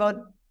grew up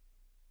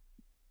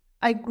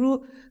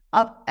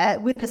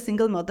with a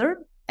single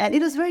mother, and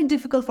it was very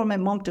difficult for my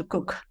mom to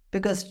cook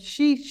because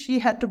she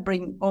had to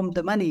bring home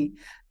the money.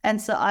 And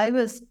so I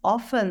was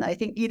often, I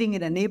think, eating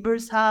in a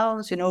neighbor's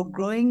house,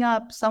 growing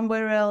up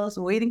somewhere else,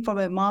 waiting for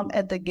my mom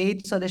at the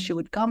gate so that she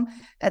would come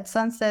at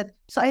sunset.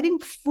 So I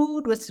think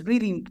food was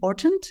really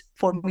important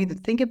for me to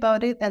think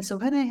about it. And so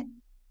when I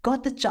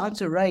got the chance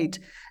to write,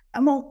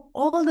 among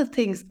all the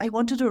things I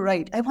wanted to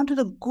write, I wanted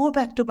to go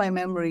back to my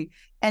memory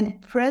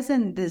and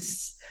present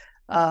this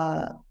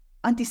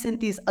Auntie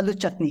Senti's aloo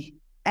chutney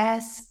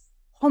as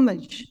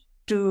homage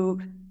to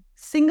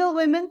single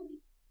women,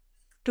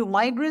 to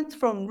migrants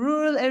from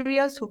rural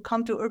areas who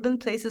come to urban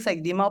places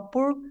like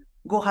Dimapur,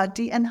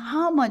 Guwahati, and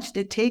how much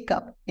they take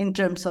up in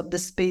terms of the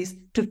space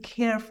to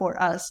care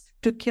for us,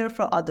 to care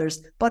for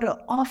others, but are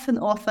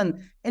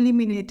often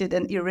eliminated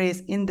and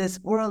erased in this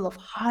world of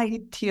high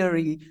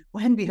theory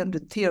when we have to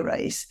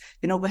theorize,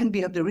 when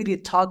we have to really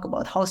talk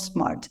about how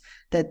smart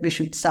that we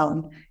should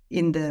sound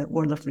in the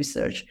world of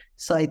research.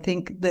 So I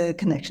think the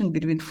connection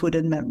between food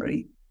and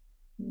memory,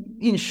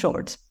 in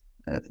short,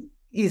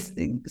 is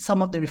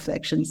some of the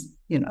reflections,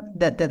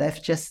 that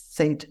I've just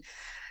said.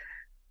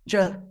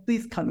 Joel,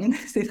 please come in,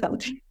 say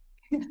something.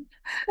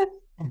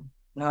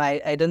 No,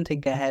 I don't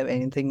think I have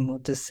anything more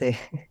to say.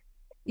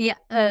 Yeah,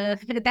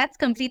 that's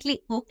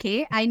completely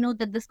okay. I know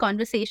that this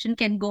conversation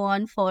can go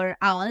on for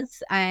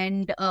hours.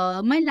 And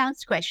my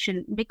last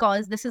question,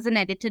 because this is an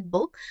edited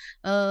book,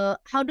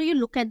 how do you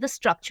look at the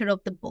structure of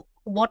the book?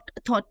 What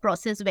thought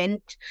process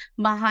went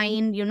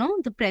behind,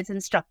 the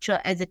present structure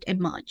as it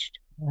emerged?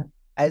 Yeah.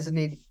 As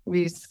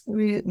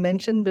we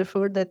mentioned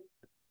before, that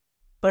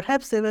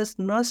perhaps there was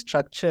no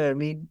structure.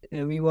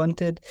 We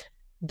wanted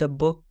the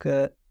book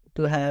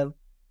to have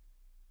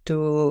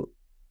to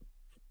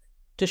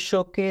to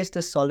showcase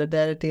the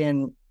solidarity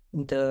and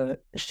the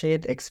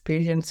shared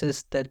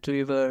experiences that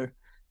we were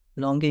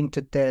longing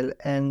to tell.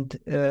 And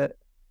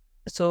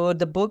so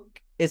the book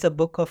is a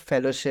book of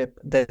fellowship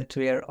that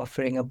we are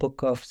offering, a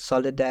book of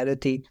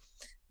solidarity.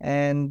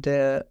 And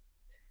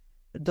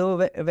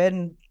though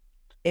when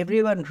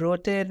everyone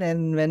wrote in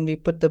and when we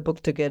put the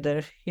book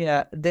together,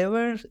 yeah, there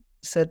were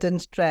certain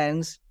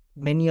strands,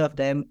 many of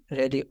them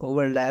really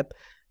overlap.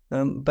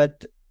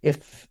 But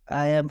if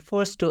I am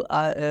forced to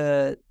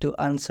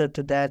answer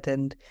to that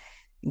and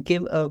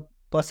give a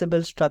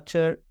possible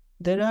structure,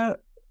 there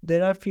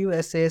are few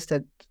essays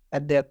that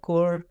at their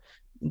core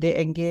they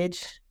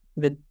engage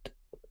with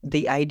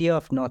the idea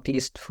of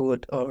Northeast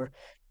food, or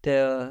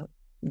the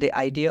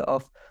idea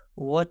of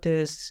what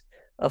is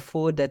a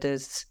food that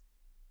is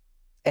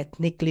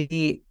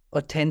ethnically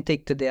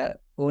authentic to their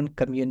own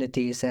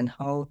communities, and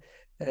how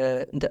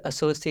the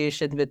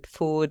association with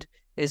food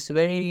is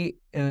very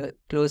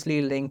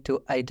closely linked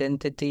to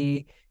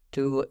identity,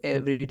 to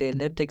everyday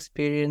lived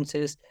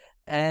experiences,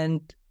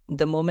 and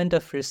the moment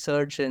of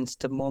resurgence,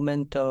 the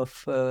moment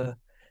of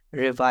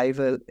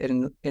revival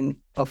in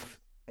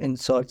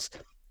sorts.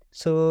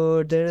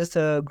 So there is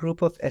a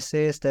group of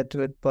essays that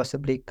would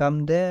possibly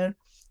come there.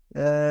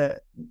 There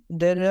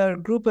are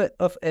a group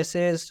of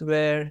essays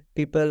where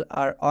people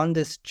are on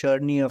this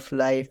journey of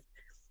life,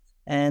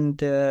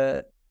 and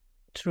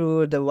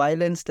through the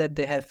violence that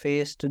they have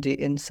faced, to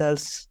the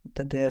insults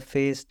that they have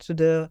faced, to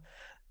the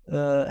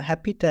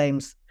happy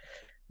times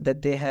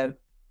that they have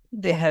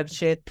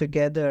shared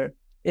together,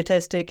 it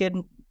has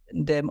taken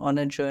them on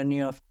a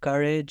journey of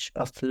courage,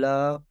 of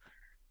love,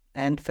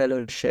 and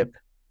fellowship.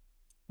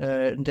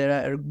 There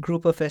are a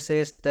group of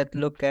essays that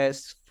look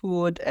as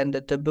food and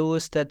the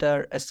taboos that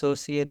are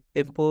associated,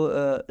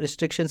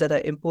 restrictions that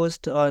are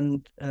imposed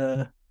on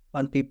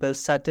people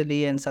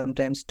subtly and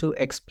sometimes too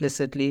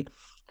explicitly,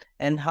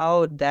 and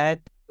how that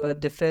a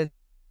different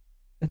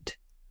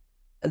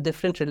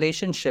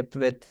relationship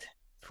with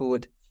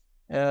food.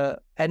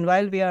 And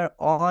while we are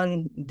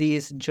on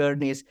these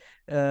journeys,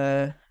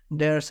 there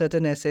are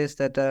certain essays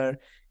that are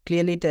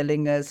clearly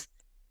telling us,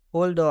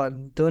 hold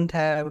on, don't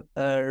have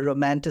a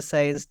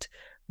romanticized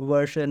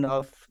version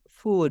of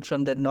food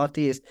from the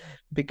Northeast,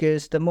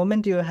 because the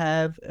moment you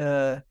have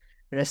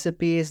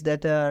recipes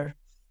that are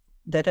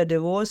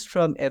divorced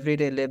from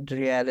everyday lived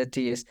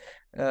realities,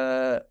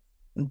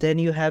 then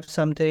you have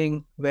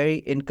something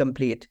very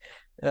incomplete.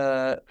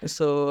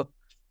 So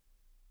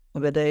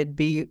whether it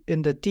be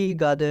in the tea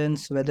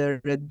gardens, whether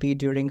it be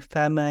during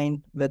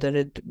famine, whether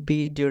it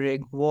be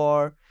during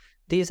war,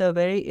 these are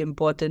very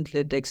important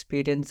lived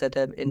experiences that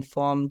have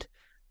informed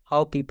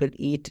how people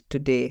eat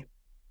today.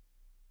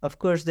 Of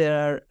course, there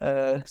are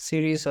a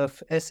series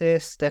of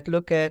essays that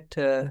look at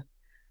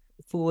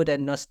food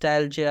and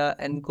nostalgia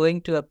and going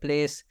to a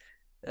place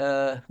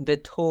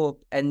with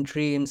hope and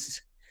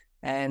dreams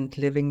and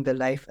living the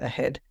life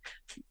ahead.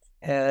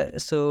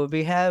 So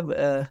we have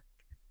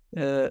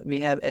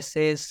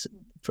essays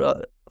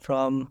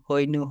from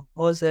Hoinu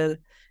Hozel,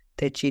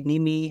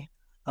 Techinimi,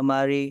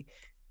 Amari,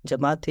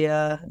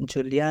 Jamatia,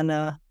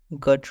 Juliana,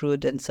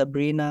 Gertrude and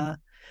Sabrina,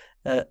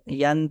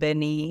 Yan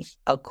Benny,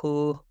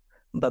 Aku,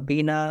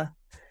 Babina,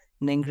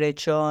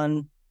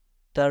 Ningrechon,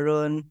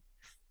 Tarun,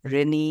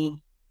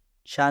 Rini,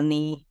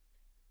 Shani,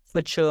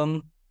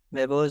 Fuchum,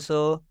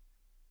 Vevozo,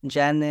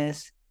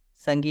 Janice,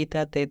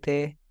 Sangeeta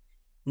Tete,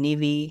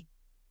 Nivi,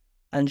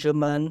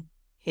 Anjuman,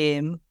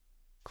 Him,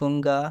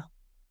 Kunga,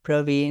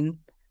 Praveen,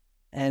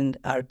 and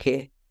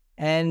RK.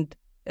 And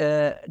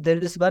there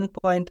is one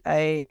point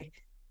I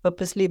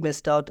purposely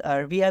missed out.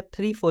 We have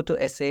 3 photo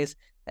essays,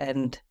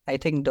 and I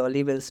think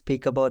Dolly will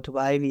speak about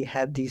why we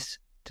have these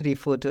 3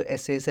 photo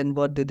essays and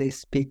what do they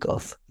speak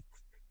of.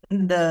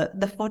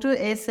 The photo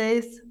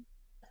essays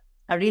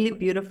are really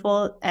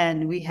beautiful,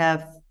 and we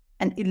have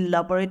an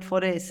elaborate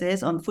photo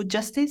essays on food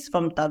justice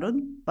from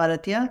Tarun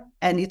Bharatia,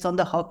 and it's on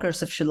the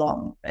hawkers of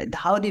Shillong, right?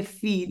 How they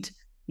feed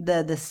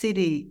the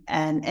city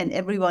and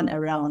everyone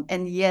around,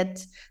 and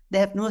yet they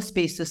have no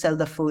space to sell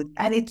the food.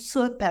 And it's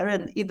so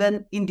apparent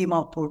even in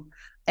Dimapur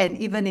and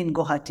even in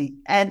Guwahati.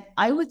 And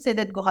I would say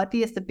that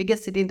Guwahati, as the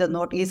biggest city in the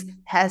Northeast,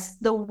 has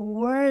the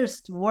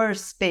worst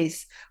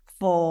space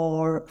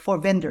for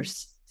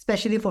vendors,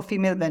 especially for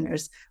female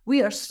vendors.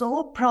 We are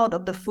so proud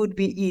of the food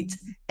we eat,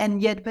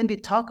 and yet when we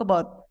talk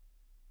about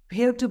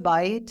where to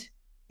buy it,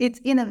 it's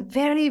in a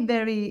very,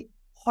 very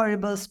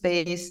horrible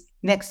space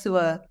next to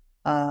a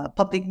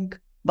public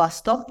bus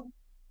stop,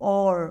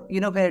 or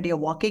where they are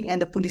walking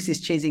and the police is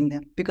chasing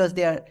them because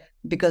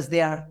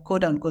they are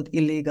quote unquote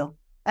illegal.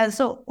 And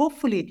so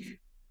hopefully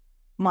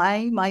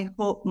my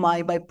hope,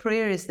 my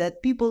prayer is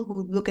that people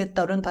who look at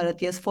Tarun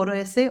Bharatia's photo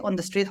essay on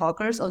the street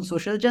hawkers on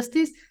social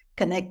justice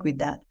connect with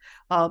that.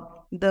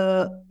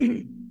 The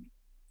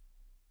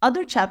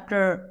other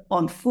chapter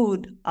on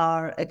food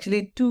are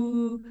actually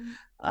two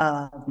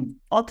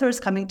authors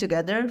coming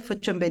together,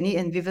 Fuchumbeni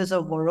and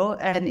Vivezo Boro,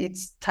 and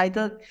it's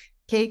titled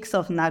Cakes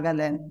of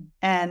Nagaland.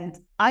 And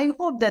I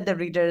hope that the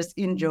readers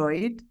enjoy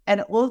it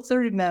and also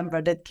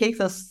remember that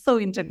cakes are so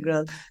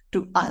integral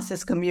to us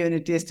as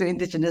communities, to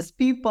indigenous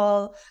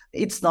people.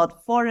 It's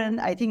not foreign.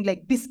 I think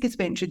like biscuits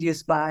were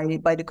introduced by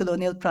the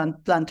colonial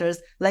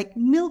planters, like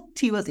milk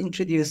tea was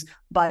introduced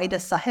by the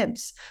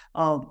Sahebs.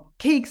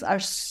 Cakes are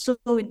so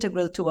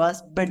integral to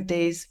us,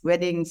 birthdays,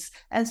 weddings.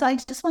 And so I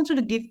just wanted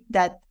to give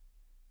that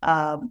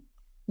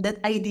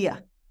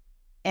idea.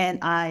 And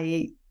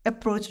I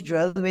approached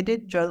Joel with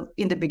it. Joel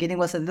in the beginning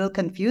was a little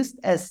confused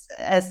as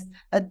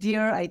a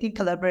dear, I think,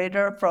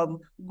 collaborator from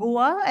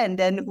Goa and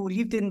then who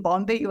lived in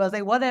Bombay. He was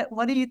like, what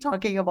are you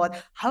talking about?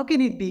 How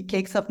can it be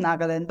Cakes of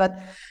Nagaland?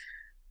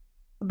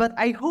 But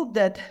I hope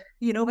that,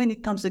 when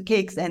it comes to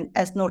cakes and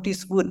as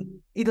Northeast food,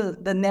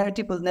 the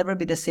narrative will never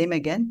be the same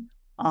again.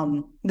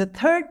 The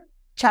third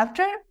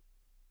chapter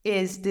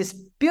is this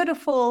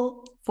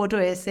beautiful photo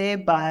essay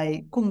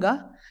by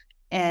Kunga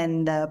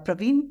and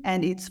Praveen,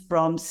 and it's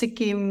from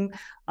Sikkim,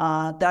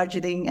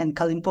 Darjeeling, and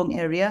Kalimpong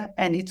area,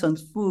 and it's on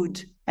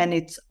food, and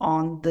it's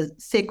on the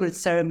sacred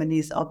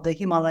ceremonies of the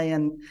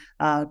Himalayan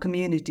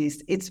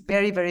communities. It's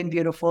very, very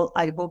beautiful.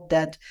 I hope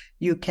that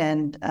you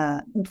can,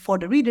 for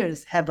the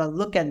readers, have a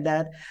look at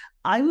that.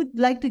 I would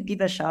like to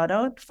give a shout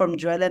out from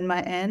Joel and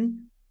my end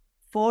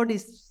for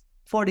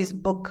this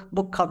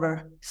book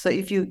cover. So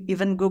if you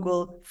even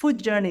Google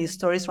Food Journey,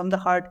 Stories from the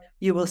Heart,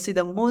 you will see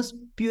the most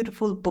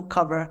beautiful book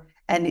cover.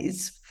 And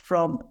it's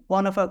from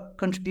one of our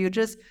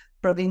contributors,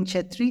 Praveen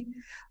Chetri,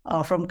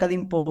 from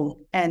Kalimpong.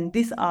 And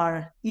these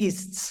are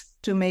yeasts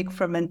to make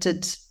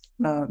fermented,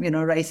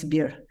 rice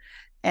beer.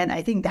 And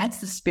I think that's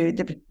the spirit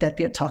that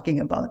we are talking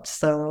about.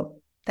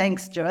 So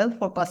thanks, Joel,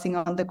 for passing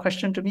on the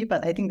question to me.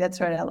 But I think that's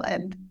where I'll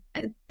end.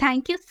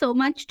 Thank you so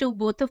much to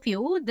both of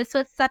you. This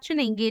was such an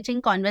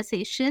engaging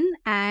conversation,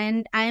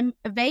 and I'm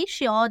very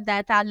sure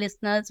that our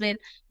listeners will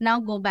now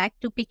go back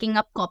to picking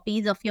up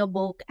copies of your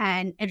book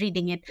and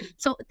reading it.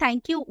 So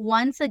thank you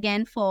once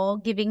again for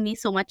giving me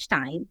so much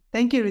time.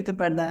 Thank you,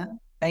 Rituparna.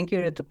 Thank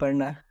you,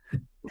 Rituparna.